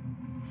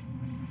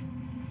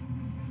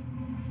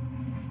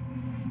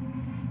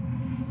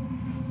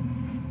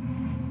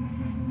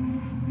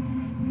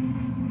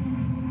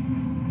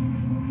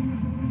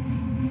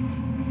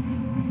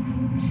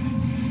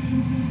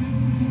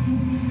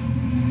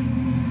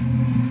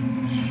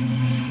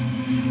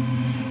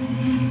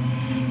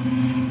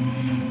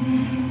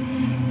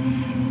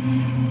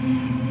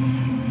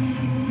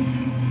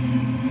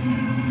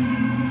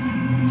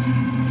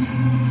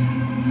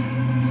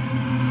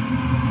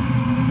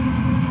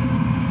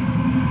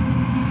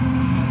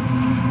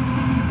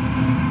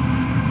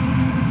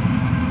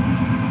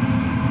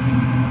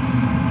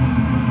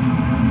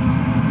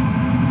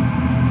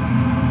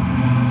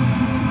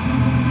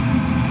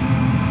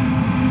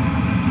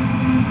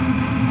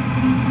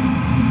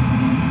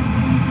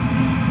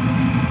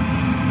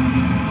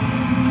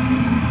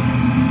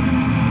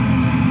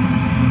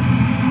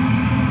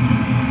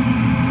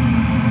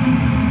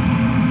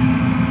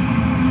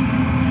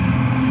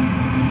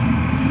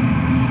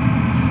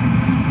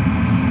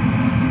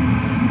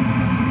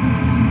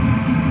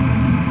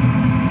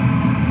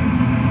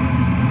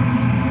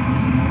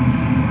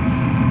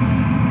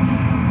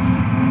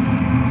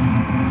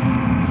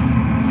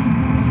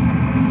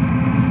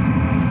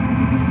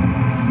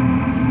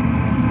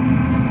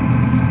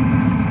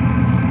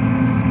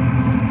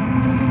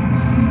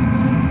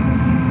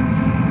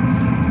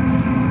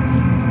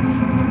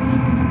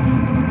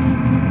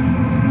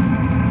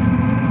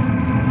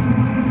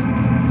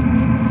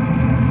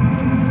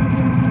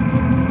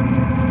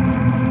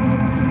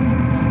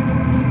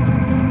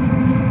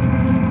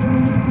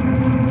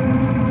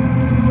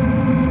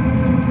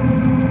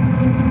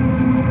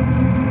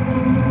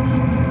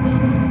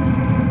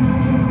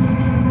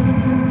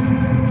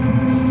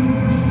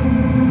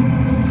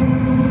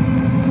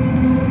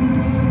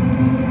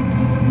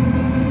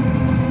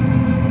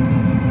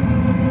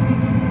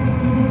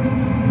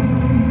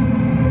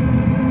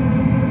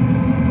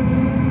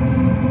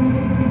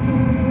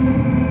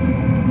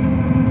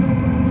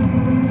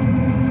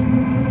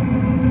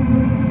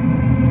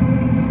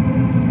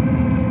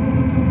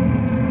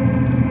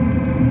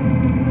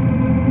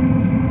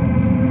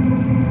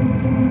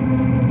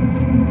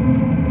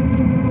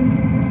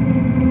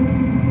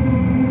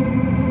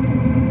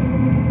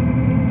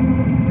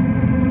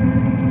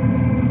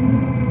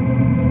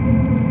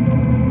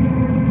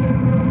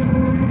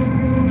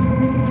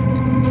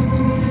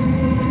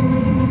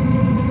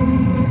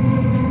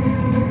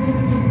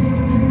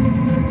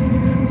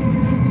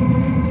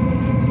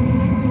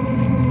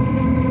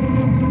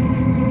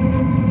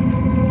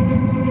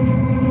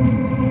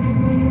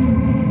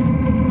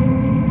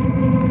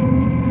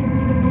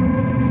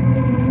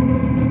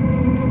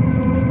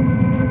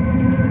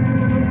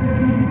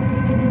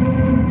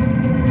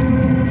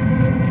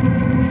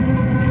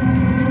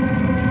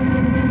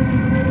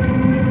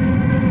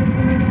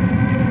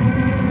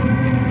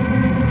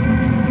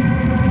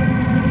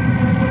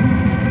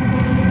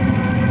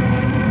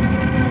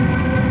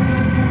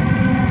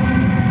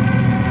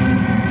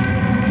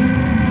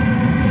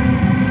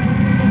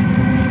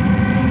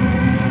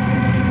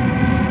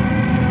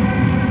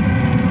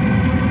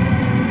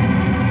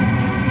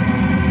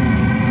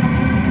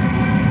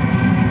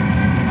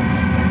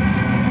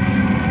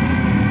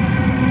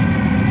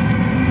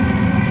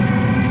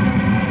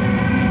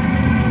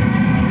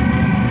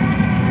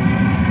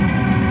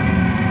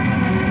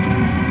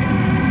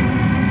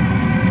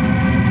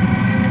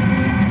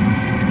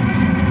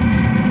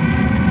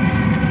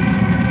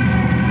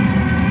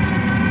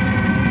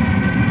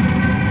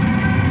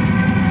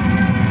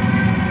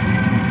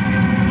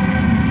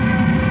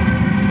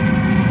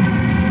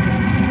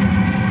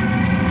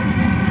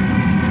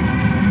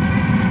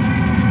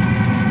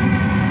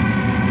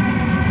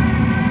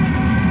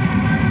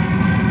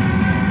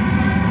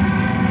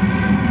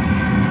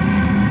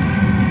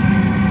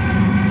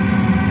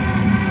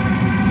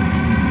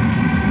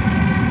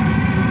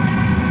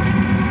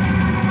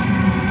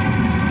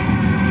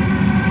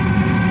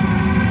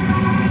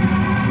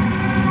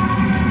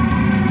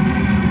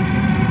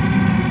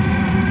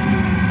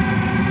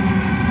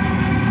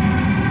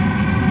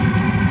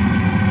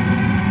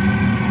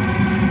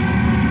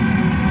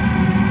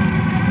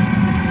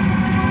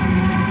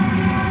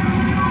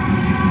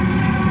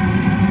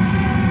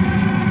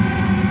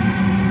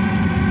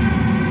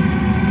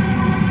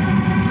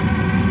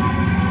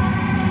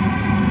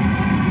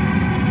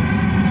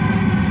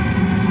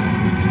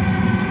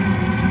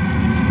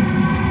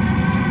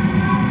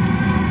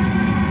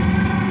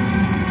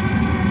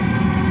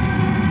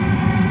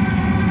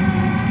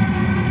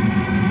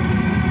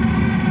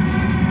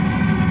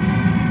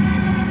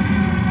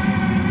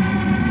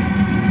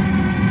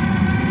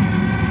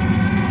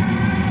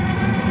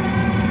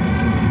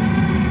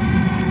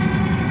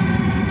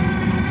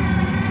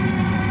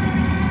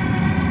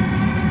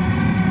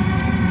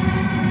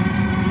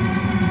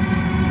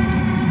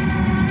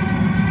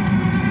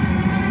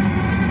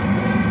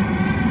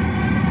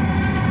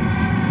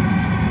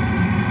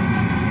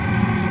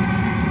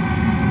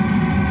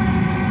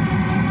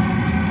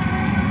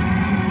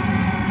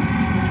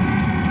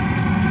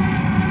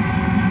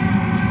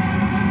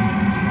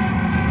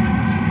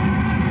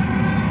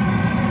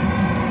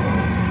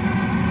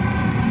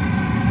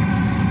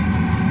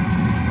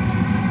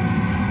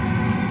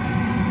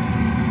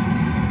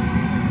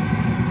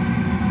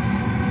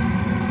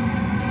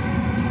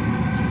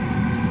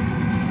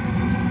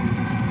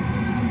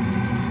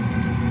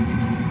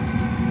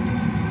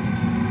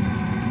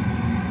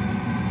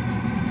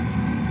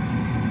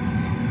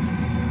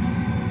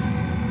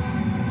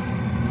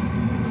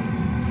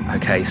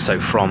 Okay,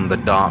 so from the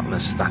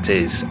darkness that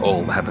is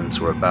All the Heavens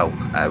Were a Bell,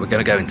 we're going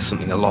to go into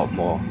something a lot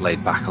more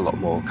laid back, a lot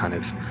more kind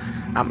of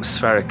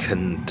atmospheric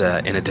and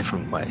in a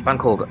different way. A band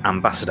called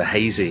Ambassador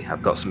Hazy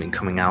have got something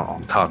coming out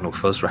on Cardinal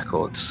Fuzz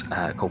Records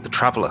called The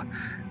Traveller.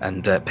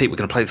 And Pete, we're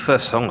going to play the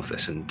first song of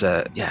this. And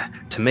yeah,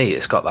 to me,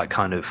 it's got that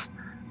kind of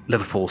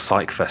Liverpool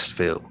Psych Fest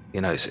feel. You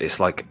know, it's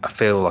like, I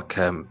feel like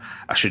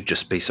I should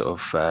just be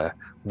sort of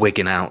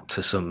wigging out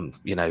to some,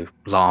 you know,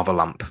 lava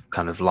lamp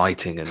kind of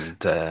lighting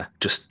and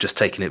just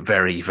taking it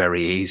very,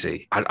 very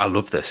easy. I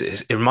love this.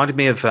 It reminded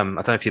me of, I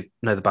don't know if you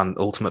know the band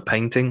Ultimate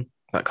Painting,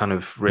 that kind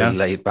of really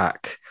laid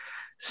back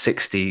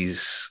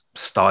 60s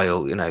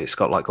style. You know, it's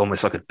got like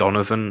almost like a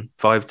Donovan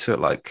vibe to it,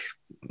 like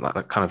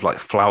that kind of like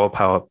flower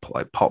power,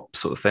 like pop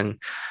sort of thing.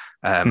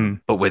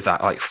 But with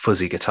that like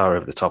fuzzy guitar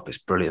over the top, it's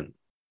brilliant.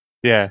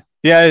 Yeah.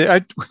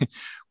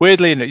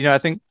 Weirdly, you know,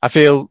 I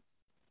feel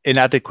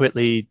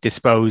inadequately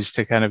disposed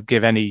to kind of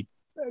give any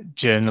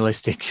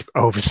journalistic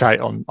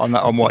oversight on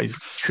what is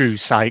true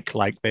psych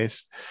like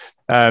this.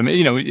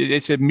 You know,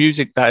 it's a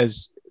music that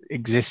has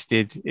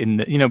existed in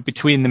the, you know,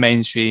 between the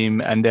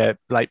mainstream and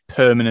like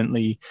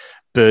permanently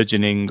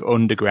burgeoning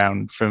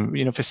underground from,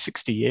 you know, for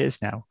 60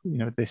 years now, you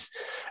know, this,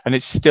 and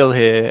it's still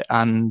here.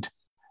 And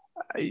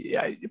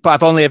but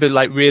I've only ever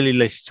like really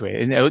listened to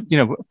it, and you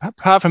know,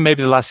 apart from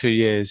maybe the last few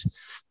years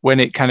when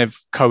it kind of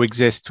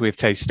coexists with,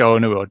 say,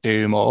 stoner or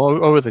doom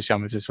or other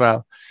genres as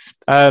well.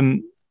 But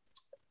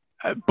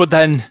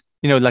then,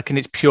 you know, like in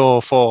its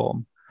pure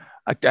form,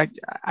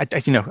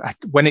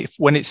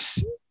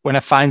 when I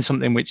find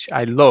something which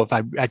I love,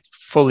 I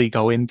fully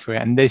go in for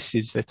it. And this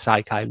is the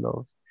psych I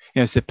love. You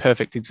know, it's a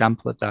perfect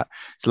example of that.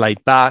 It's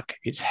laid back.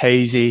 It's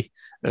hazy,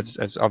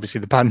 as obviously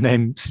the band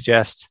name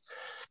suggests.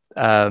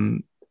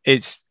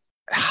 It's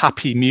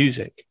happy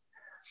music.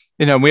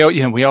 You know,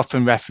 we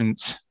often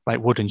reference like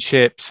Wooden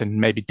Ships and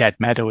maybe Dead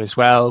Meadow as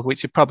well,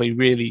 which are probably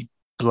really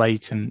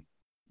blatant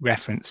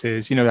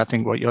references. You know, I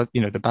think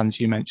the bands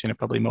you mentioned are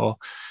probably more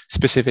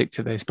specific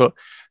to this, but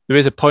there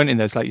is a point in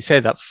this, like you say,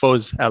 that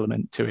fuzz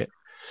element to it.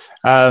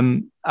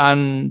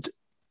 And,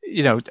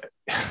 you know,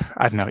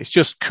 I don't know, it's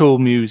just cool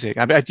music.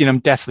 I'm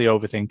definitely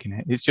overthinking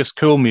it. It's just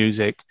cool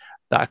music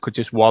that I could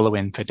just wallow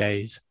in for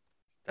days.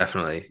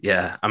 Definitely.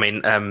 Yeah. I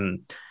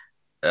mean,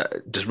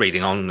 just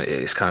reading on,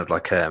 it's kind of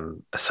like a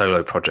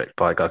solo project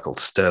by a guy called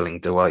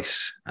Sterling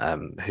DeWeiss,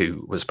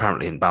 who was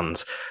apparently in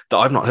bands that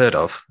I've not heard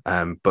of,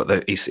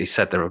 but he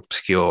said they're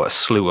obscure, a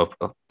slew of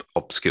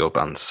obscure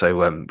bands. So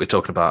we're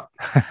talking about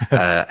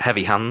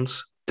Heavy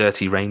Hands,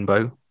 Dirty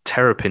Rainbow,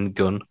 Terrapin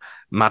Gun,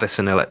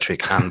 Madison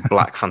Electric, and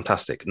Black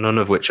Fantastic, none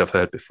of which I've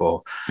heard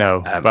before.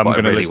 No, but I'm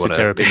going to list the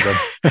Terrapin Gun.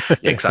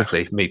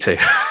 Exactly, me too.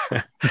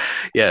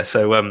 Yeah,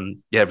 so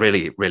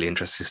really, really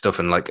interesting stuff.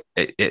 And like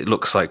it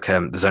looks like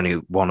there's only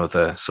one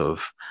other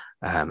sort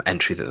of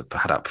entry that I've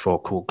had out before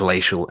called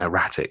Glacial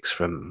Erratics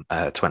from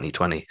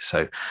 2020.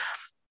 So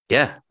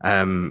yeah,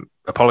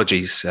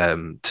 apologies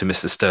to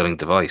Mr. Sterling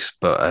Device,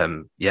 but I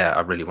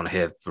really want to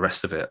hear the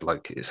rest of it.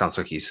 Like, it sounds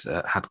like he's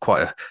had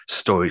quite a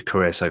storied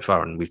career so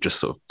far, and we've just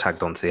sort of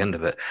tagged on to the end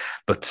of it.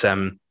 But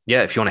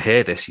if you want to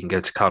hear this, you can go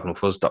to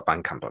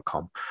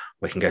cardinalfuzz.bandcamp.com,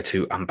 or you can go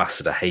to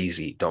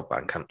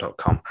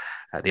ambassadorhazy.bandcamp.com.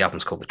 The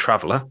album's called The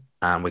Traveller,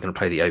 and we're going to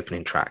play the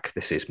opening track.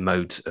 This is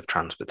Modes of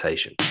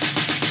Transportation.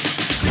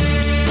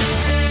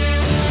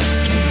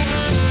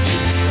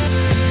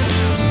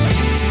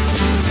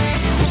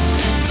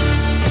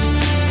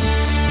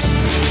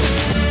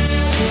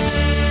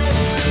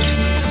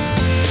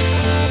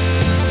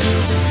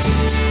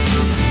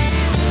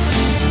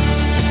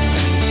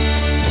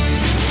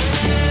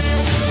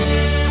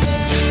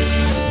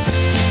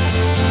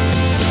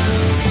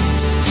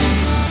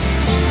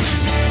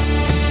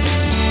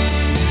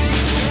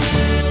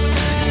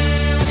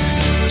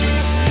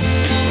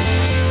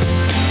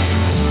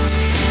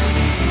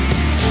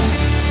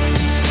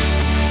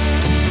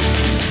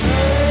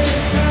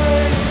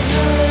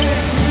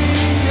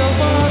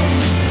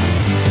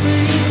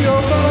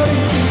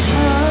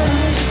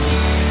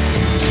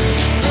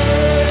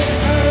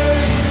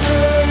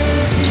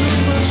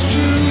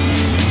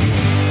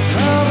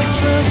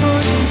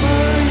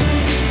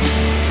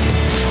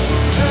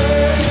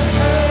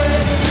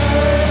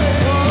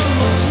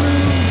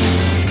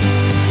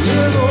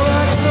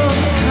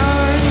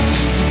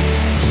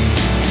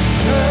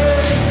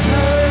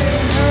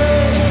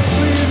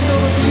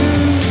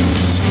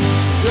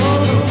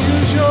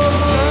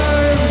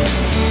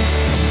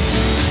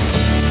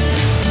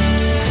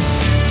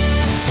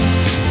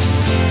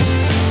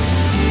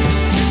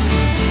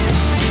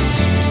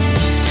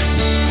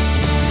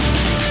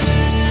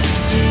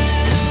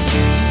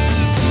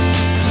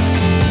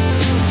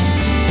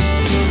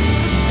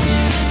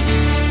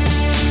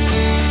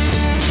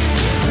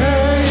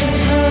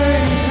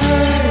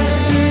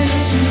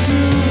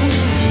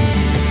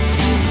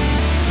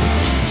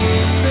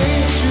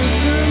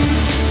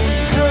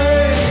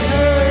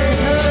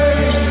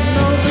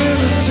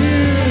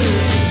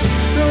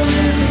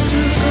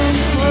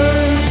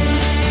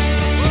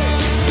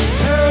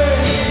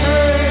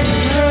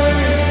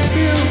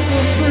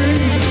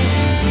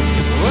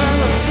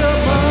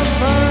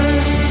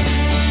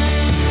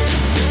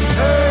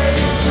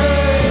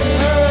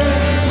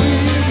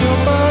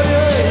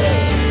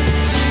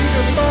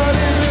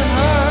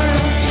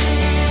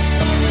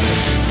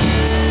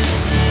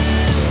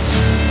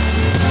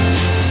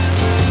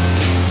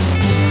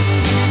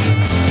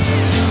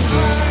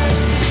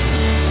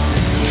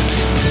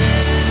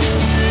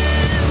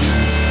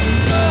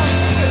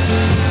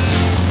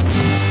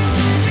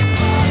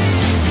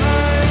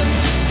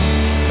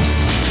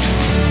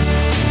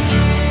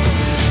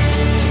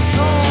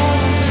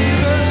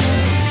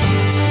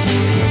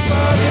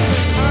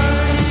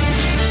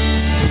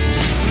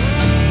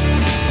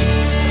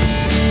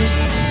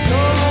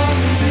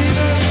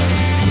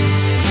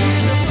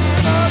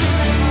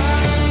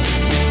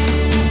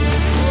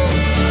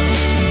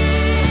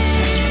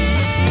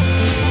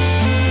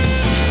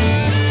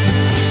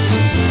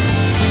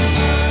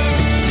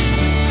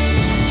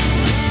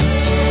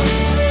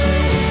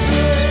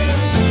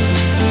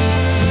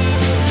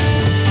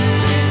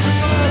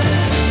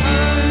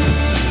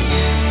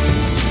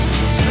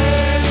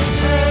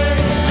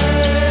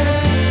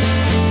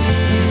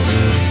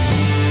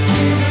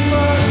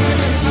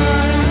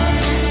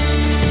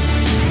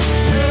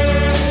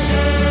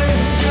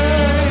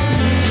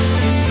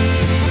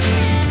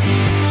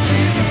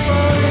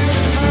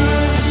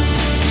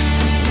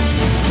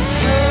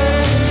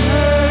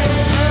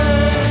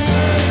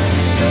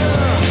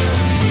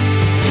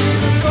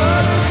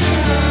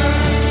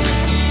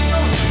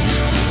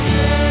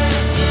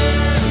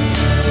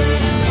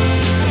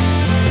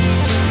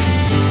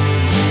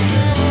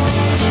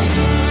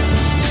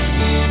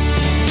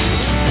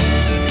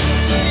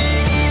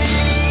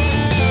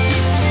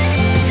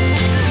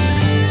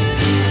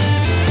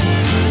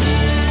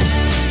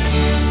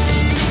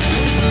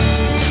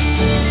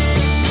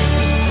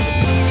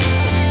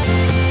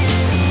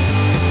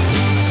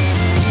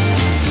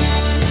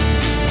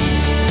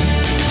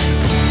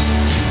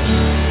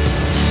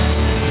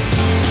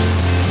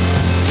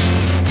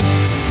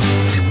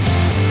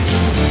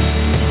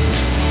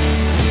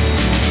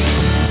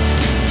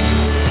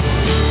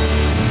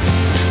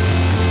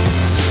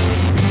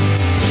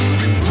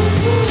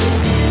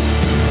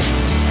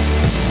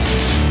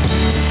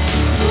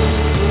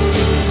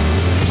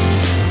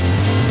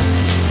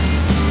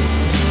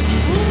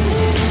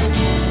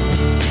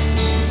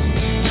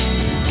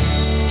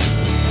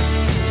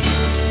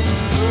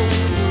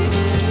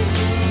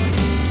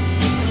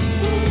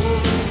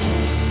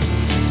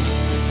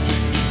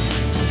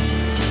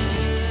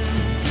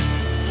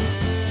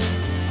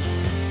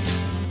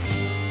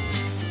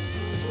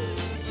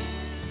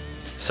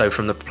 So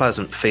from the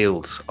pleasant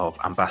fields of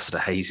Ambassador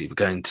Hazy, we're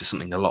going to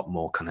something a lot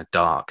more kind of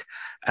dark.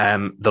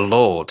 The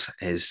Lord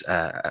is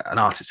an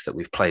artist that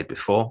we've played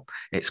before.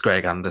 It's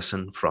Greg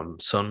Anderson from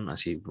Sun,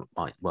 as you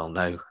might well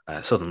know,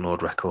 Southern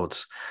Lord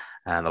Records,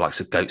 and the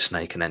likes of Goat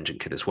Snake and Engine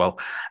Kid as well.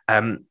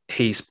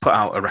 He's put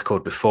out a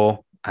record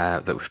before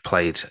that we've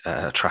played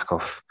a track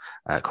off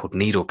called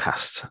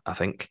Needlecast, I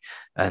think.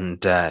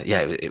 And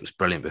it was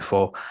brilliant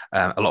before.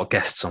 A lot of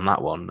guests on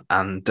that one.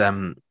 And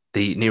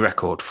the new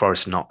record,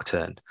 Forest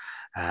Nocturne,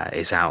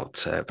 is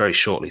out very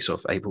shortly,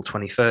 sort of April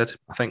 23rd,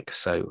 I think.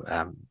 So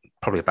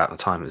probably about the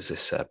time as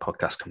this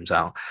podcast comes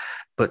out.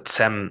 But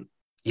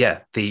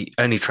the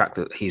only track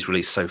that he's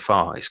released so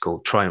far is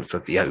called Triumph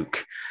of the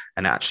Oak,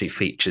 and it actually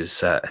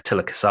features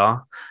Attila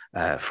Kassar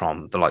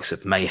from the likes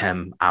of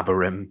Mayhem,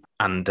 Abarim,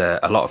 and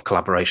a lot of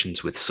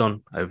collaborations with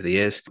Sun over the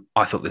years.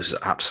 I thought this was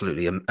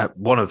absolutely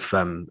one of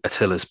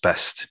Attila's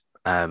best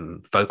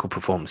vocal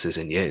performances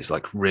in years,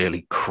 like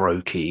really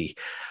croaky,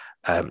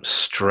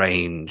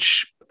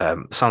 strange.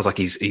 Sounds like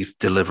he's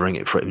delivering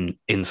it from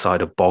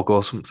inside a bog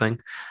or something.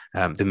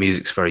 The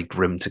music's very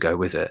grim to go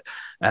with it.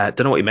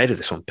 Don't know what you made of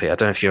this one, P. I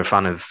don't know if you're a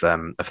fan of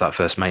that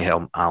first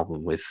Mayhem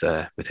album with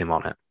him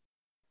on it.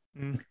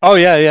 Oh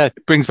yeah, it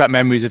brings back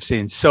memories of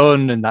seeing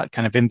Sun and that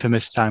kind of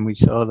infamous time we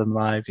saw them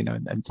live,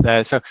 and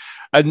there. So,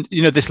 and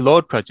this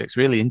Lord project's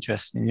really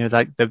interesting.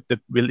 Like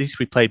the release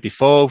we played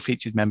before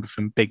featured a member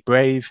from Big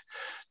Brave.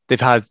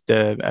 They've had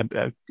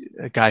a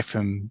guy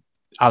from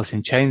Alice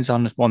in Chains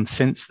on one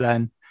since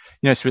then.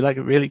 So we're like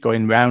really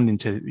going round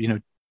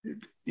into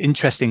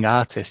interesting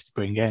artists to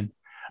bring in,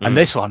 and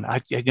this one,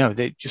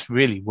 it just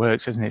really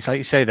works, doesn't it? It's like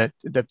you say that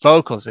the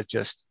vocals are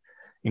just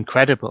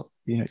incredible.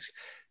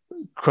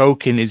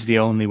 Croaking is the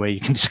only way you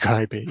can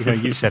describe it.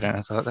 You said it, and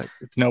I thought that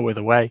it's no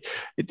other way.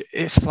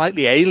 It's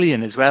slightly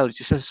alien as well. It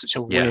just has such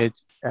a weird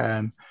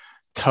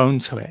tone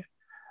to it,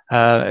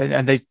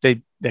 and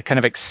they kind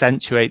of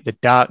accentuate the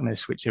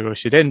darkness which are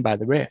ushered in by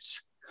the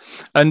riffs.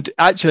 And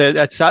actually,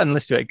 I sat and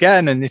listened to it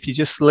again, and if you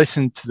just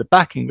listen to the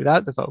backing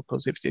without the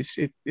vocals,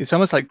 it's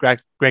almost like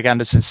Greg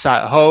Anderson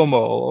sat at home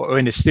or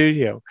in the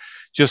studio,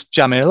 just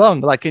jamming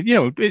along. Like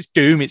it's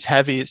doom, it's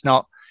heavy, it's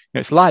not,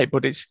 it's light,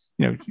 but it's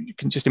you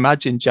can just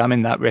imagine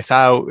jamming that riff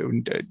out,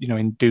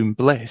 in doom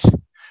bliss.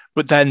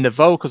 But then the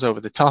vocals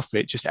over the top of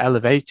it just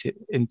elevate it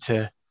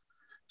into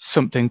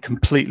something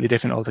completely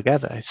different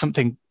altogether. It's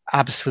something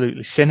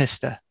absolutely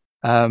sinister,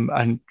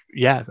 and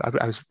yeah,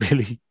 I was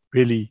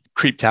really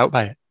creeped out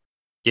by it.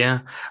 Yeah,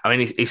 I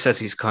mean, he says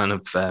he's kind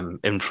of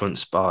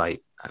influenced by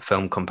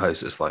film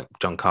composers like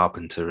John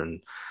Carpenter and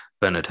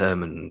Bernard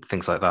Herrmann and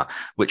things like that,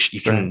 which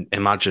you can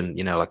imagine,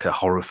 like a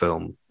horror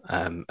film.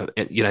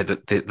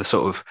 The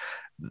sort of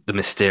the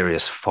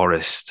mysterious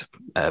forest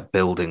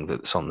building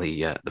that's on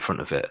the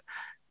front of it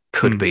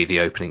could be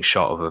the opening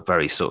shot of a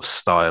very sort of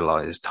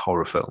stylized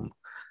horror film,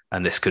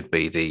 and this could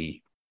be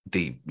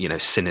the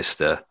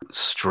sinister,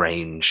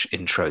 strange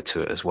intro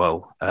to it as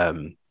well.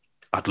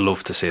 I'd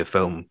love to see a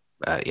film.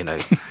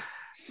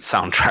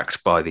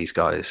 Soundtracked by these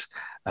guys.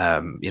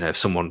 If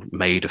someone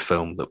made a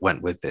film that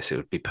went with this, it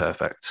would be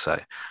perfect. So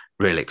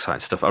really exciting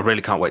stuff. I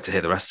really can't wait to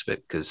hear the rest of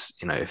it, because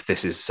if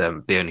this is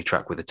the only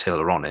track with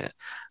Attila on it,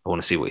 I want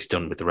to see what he's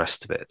done with the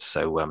rest of it.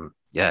 So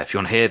if you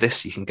want to hear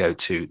this, you can go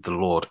to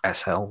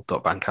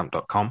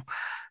thelordsl.bandcamp.com.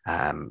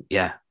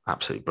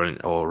 Absolutely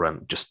brilliant.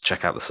 Or just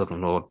check out the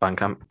Southern Lord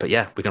Bandcamp. But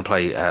yeah, we're going to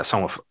play a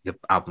song off the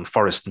album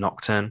Forest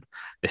Nocturne.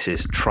 This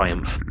is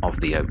Triumph of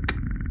the Oak.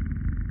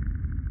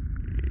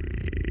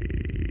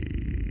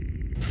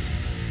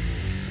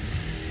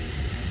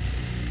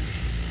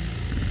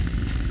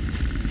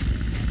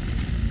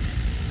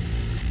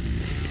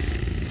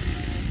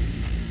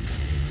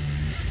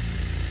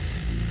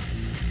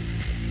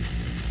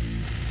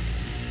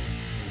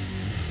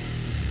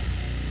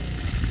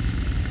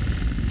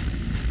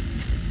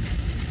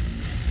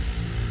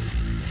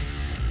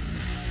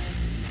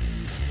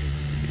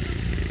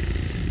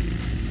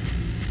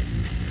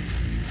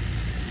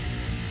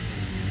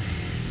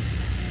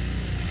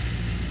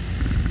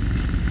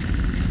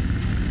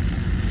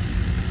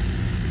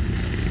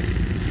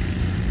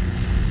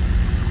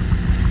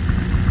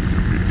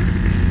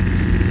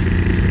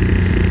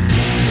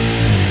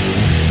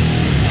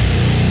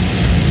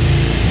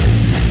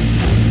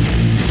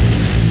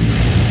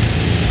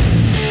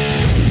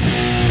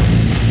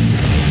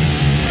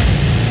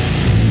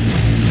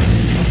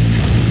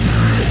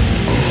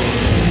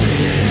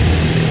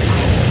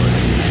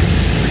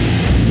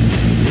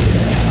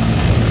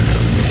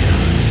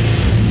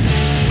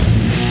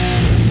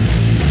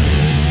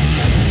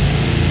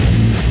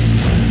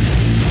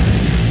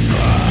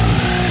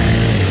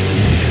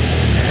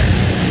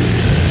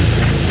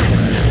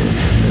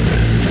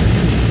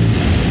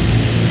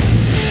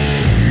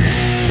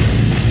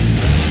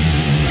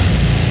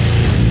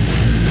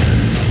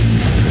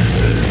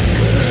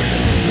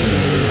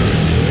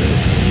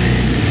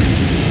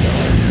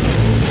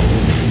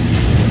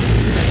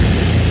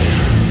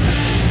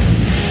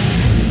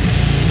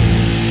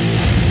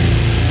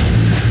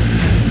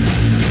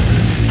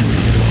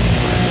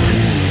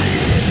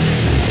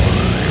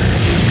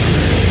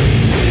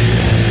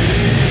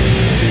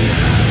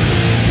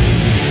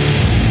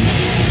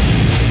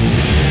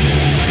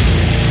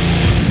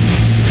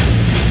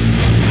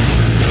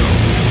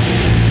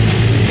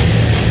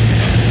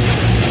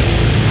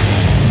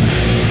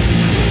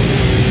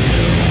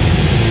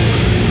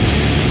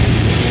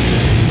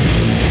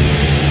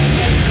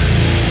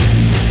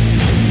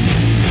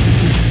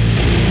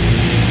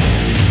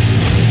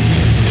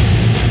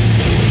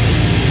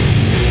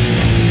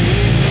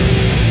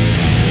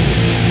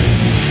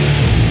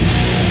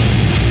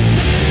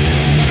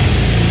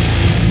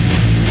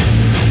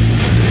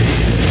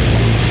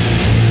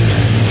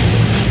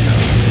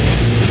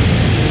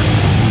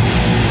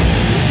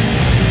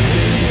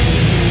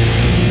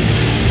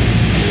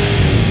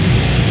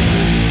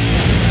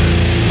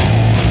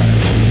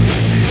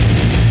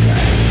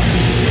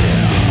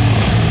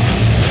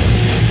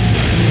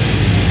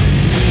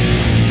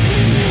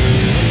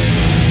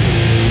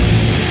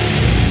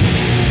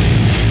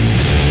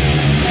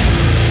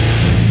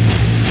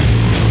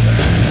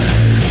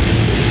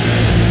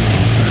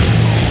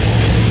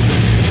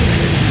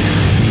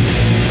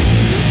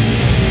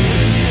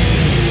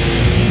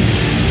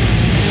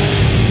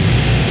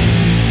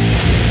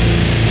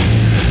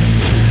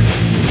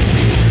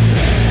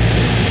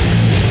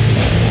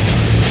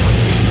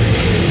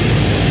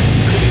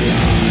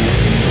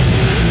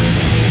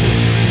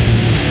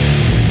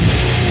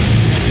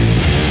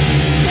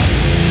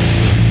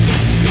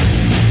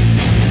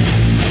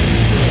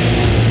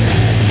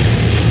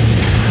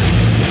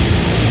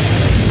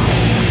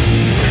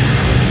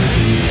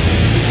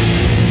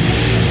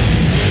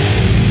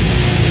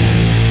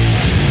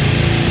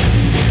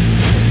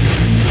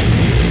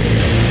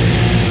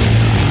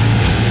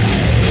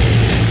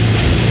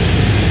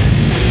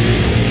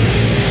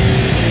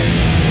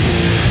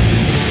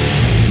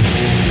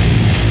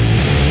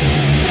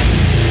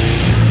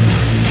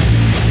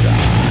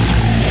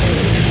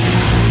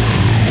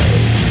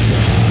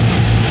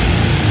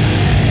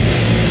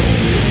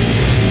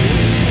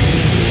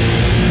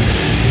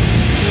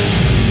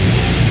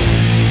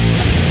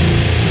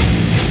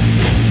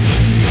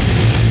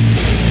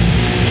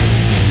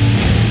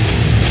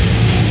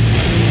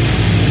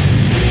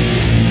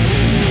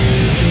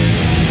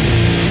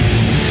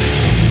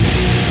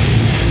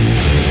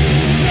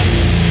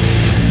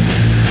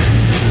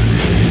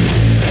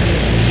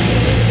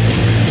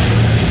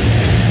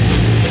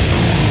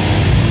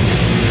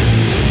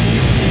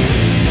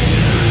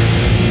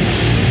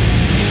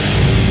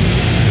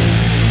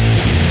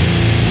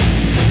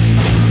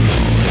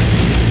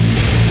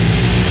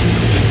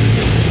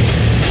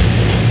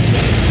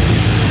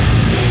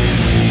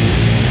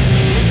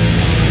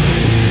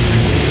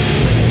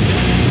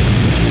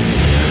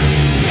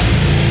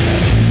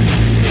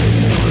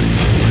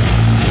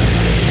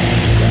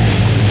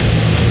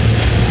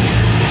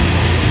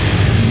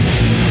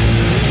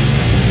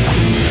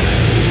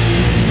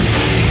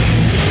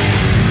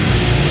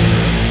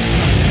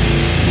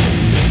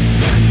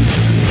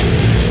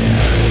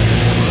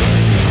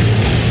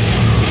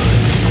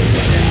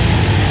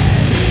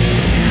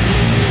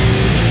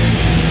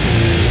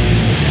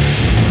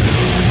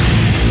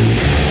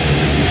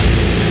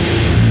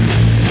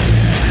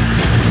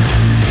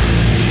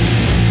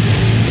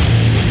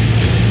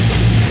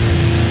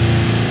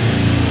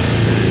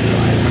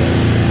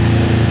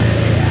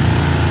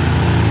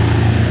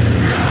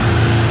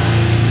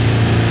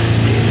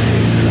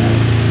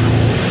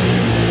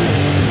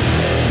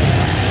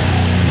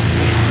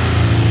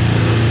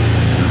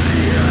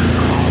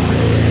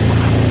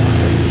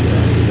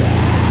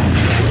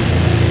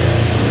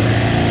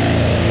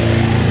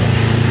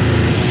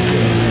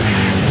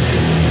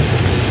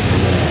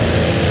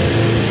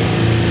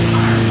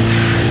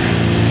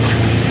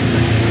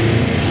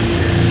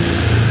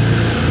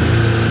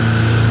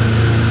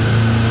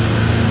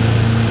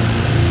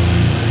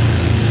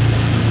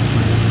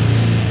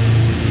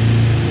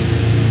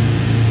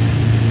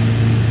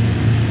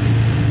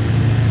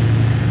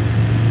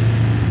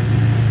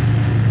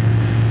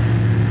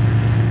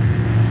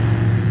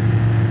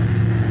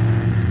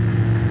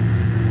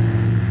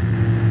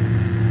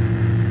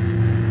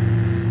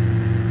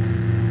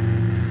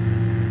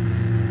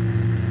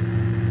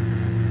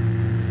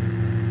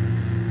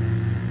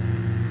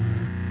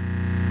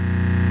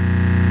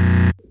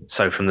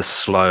 So from the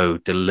slow,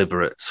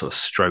 deliberate sort of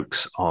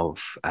strokes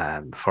of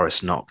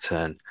Forest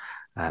Nocturne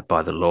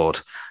by the Lord,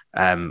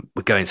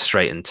 we're going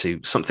straight into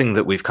something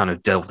that we've kind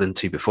of delved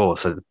into before.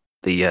 So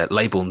the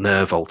label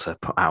Nerve Alter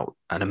put out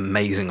an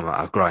amazing amount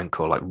of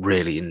grindcore, like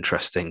really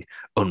interesting,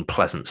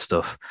 unpleasant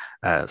stuff.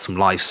 Some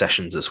live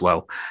sessions as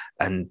well.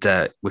 And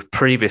we've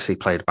previously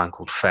played a band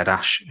called Fed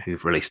Ash,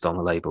 who've released on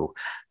the label,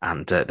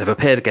 and they've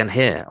appeared again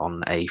here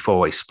on a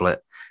four-way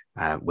split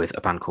with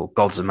a band called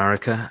God's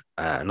America,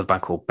 another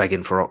band called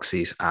Beggin for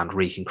Oxys, and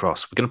Reeking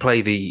Cross. We're going to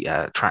play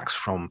the tracks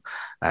from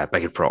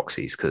Beggin for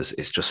Oxys because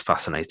it's just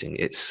fascinating.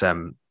 It's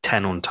 10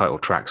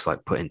 untitled tracks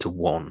like put into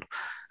one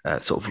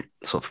sort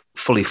of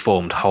fully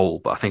formed whole.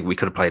 But I think we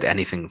could have played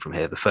anything from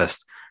here. The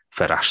first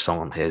Fed Ash song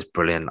on here is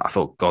brilliant. I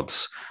thought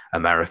God's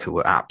America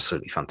were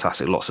absolutely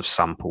fantastic. Lots of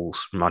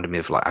samples, reminded me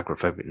of like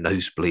Agoraphobic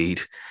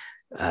Nosebleed.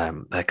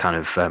 They're kind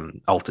of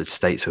altered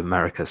states of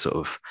America sort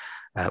of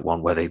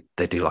one where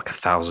they do like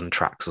 1,000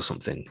 tracks or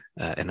something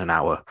in an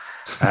hour.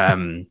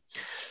 And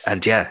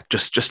yeah,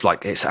 just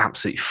like it's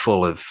absolutely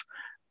full of,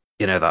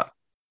 you know, that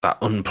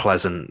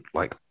unpleasant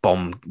like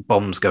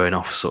bombs going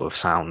off sort of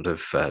sound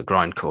of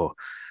grindcore.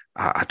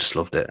 I just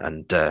loved it.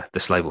 And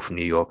this label from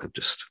New York are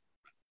just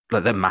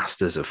like they're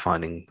masters of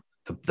finding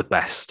the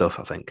best stuff,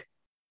 I think.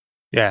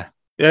 Yeah.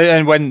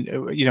 And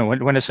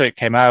when I saw it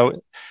came out,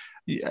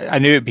 I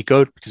knew it'd be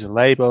good because of the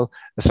label.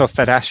 I saw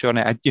Fed Ash on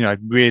it. I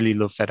really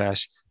love Fed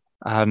Ash.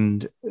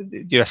 And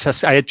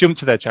yes, I had jumped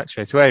to their track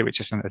straight away, which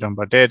I shouldn't have done,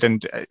 but I did.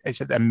 And it's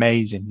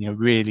amazing,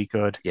 really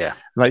good. Yeah.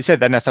 Like I said,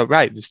 then I thought,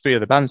 right, there's 3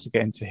 other bands to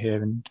get into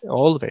here, and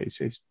all of it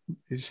is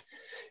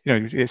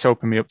it's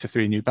opened me up to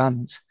 3 new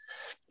bands.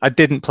 I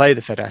didn't play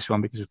the Fed Ash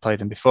one because we played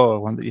them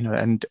before,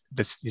 and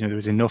this, there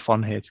was enough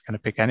on here to kind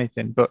of pick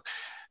anything. But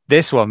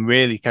this one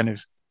really kind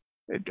of,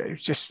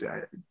 it's just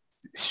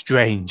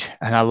strange,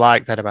 and I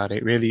like that about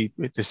it. Really,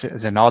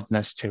 there's an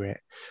oddness to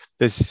it.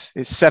 It's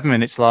 7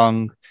 minutes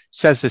long.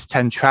 Says there's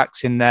 10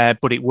 tracks in there,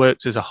 but it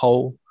works as a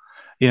whole.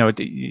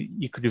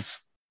 You could have,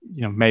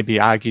 maybe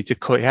argued to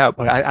cut it out,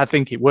 but I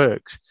think it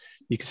works.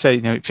 You could say,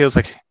 it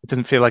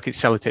doesn't feel like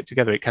it's sellotaped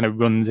together. It kind of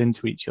runs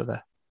into each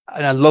other.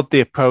 And I love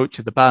the approach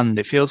of the band.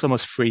 It feels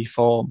almost free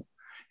form.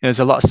 There's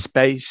a lot of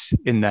space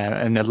in there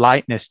and a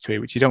lightness to it,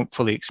 which you don't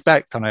fully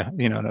expect on a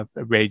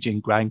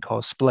raging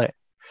grindcore split.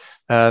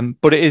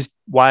 But it is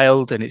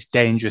wild and it's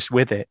dangerous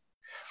with it.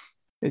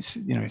 It's,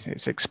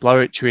 it's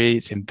exploratory,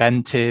 it's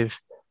inventive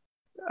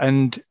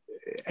and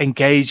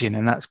engaging,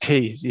 and that's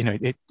key.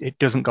 It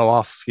doesn't go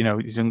off.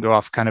 It doesn't go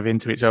off kind of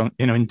into its own,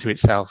 into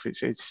itself.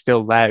 It's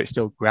still there. It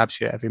still grabs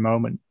you at every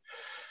moment.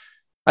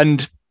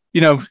 And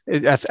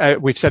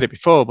we've said it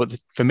before, but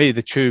for me,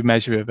 the true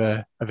measure of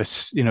a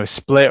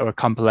split or a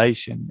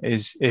compilation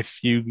is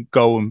if you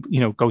go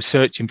and go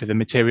searching for the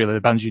material of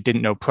the bands you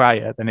didn't know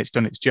prior, then it's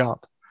done its job.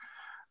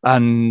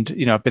 And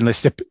I've been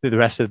listening to the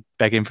rest of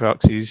Beggin for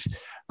Oxys,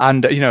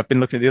 and I've been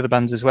looking at the other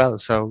bands as well.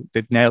 So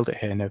they've nailed it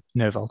here,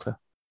 Nerve Alter.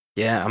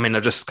 Yeah, I mean, I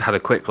just had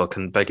a quick look,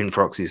 and Beggin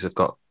for Oxys have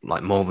got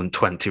like more than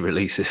 20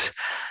 releases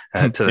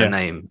to their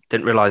name.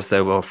 Didn't realize they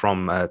were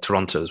from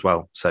Toronto as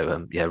well.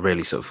 So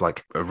really sort of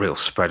like a real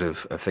spread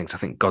of things. I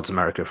think God's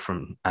America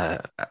from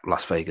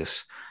Las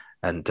Vegas,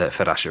 and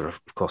Fed Ash, of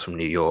course, from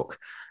New York.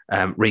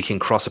 Reeking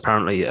Cross,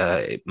 apparently,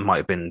 it might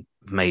have been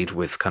made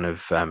with kind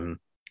of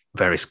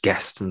various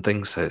guests and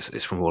things. So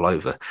it's from all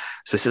over.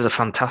 So this is a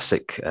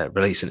fantastic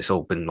release, and it's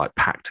all been like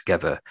packed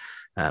together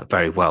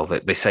very well.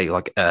 They say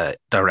like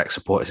direct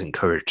support is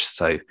encouraged.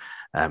 So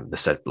they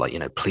said like,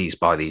 please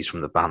buy these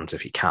from the bands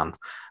if you can.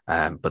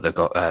 But they've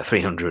got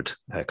 300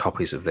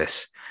 copies of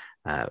this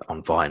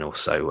on vinyl.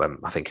 So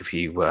I think if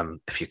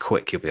you're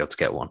quick, you'll be able to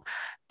get one.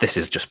 This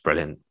is just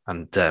brilliant.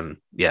 And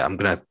I'm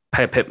going to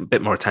pay a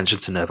bit more attention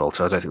to Nerve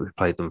Alter. I don't think we've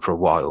played them for a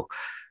while,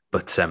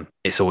 but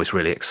it's always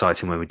really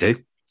exciting when we do.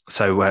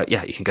 So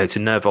you can go to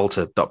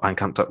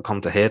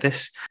nervealter.bandcamp.com to hear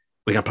this.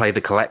 We're going to play the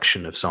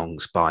collection of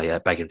songs by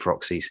Beggin for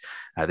Oxys.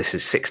 This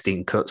is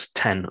 16 cuts,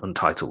 10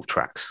 untitled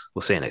tracks.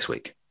 We'll see you next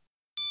week.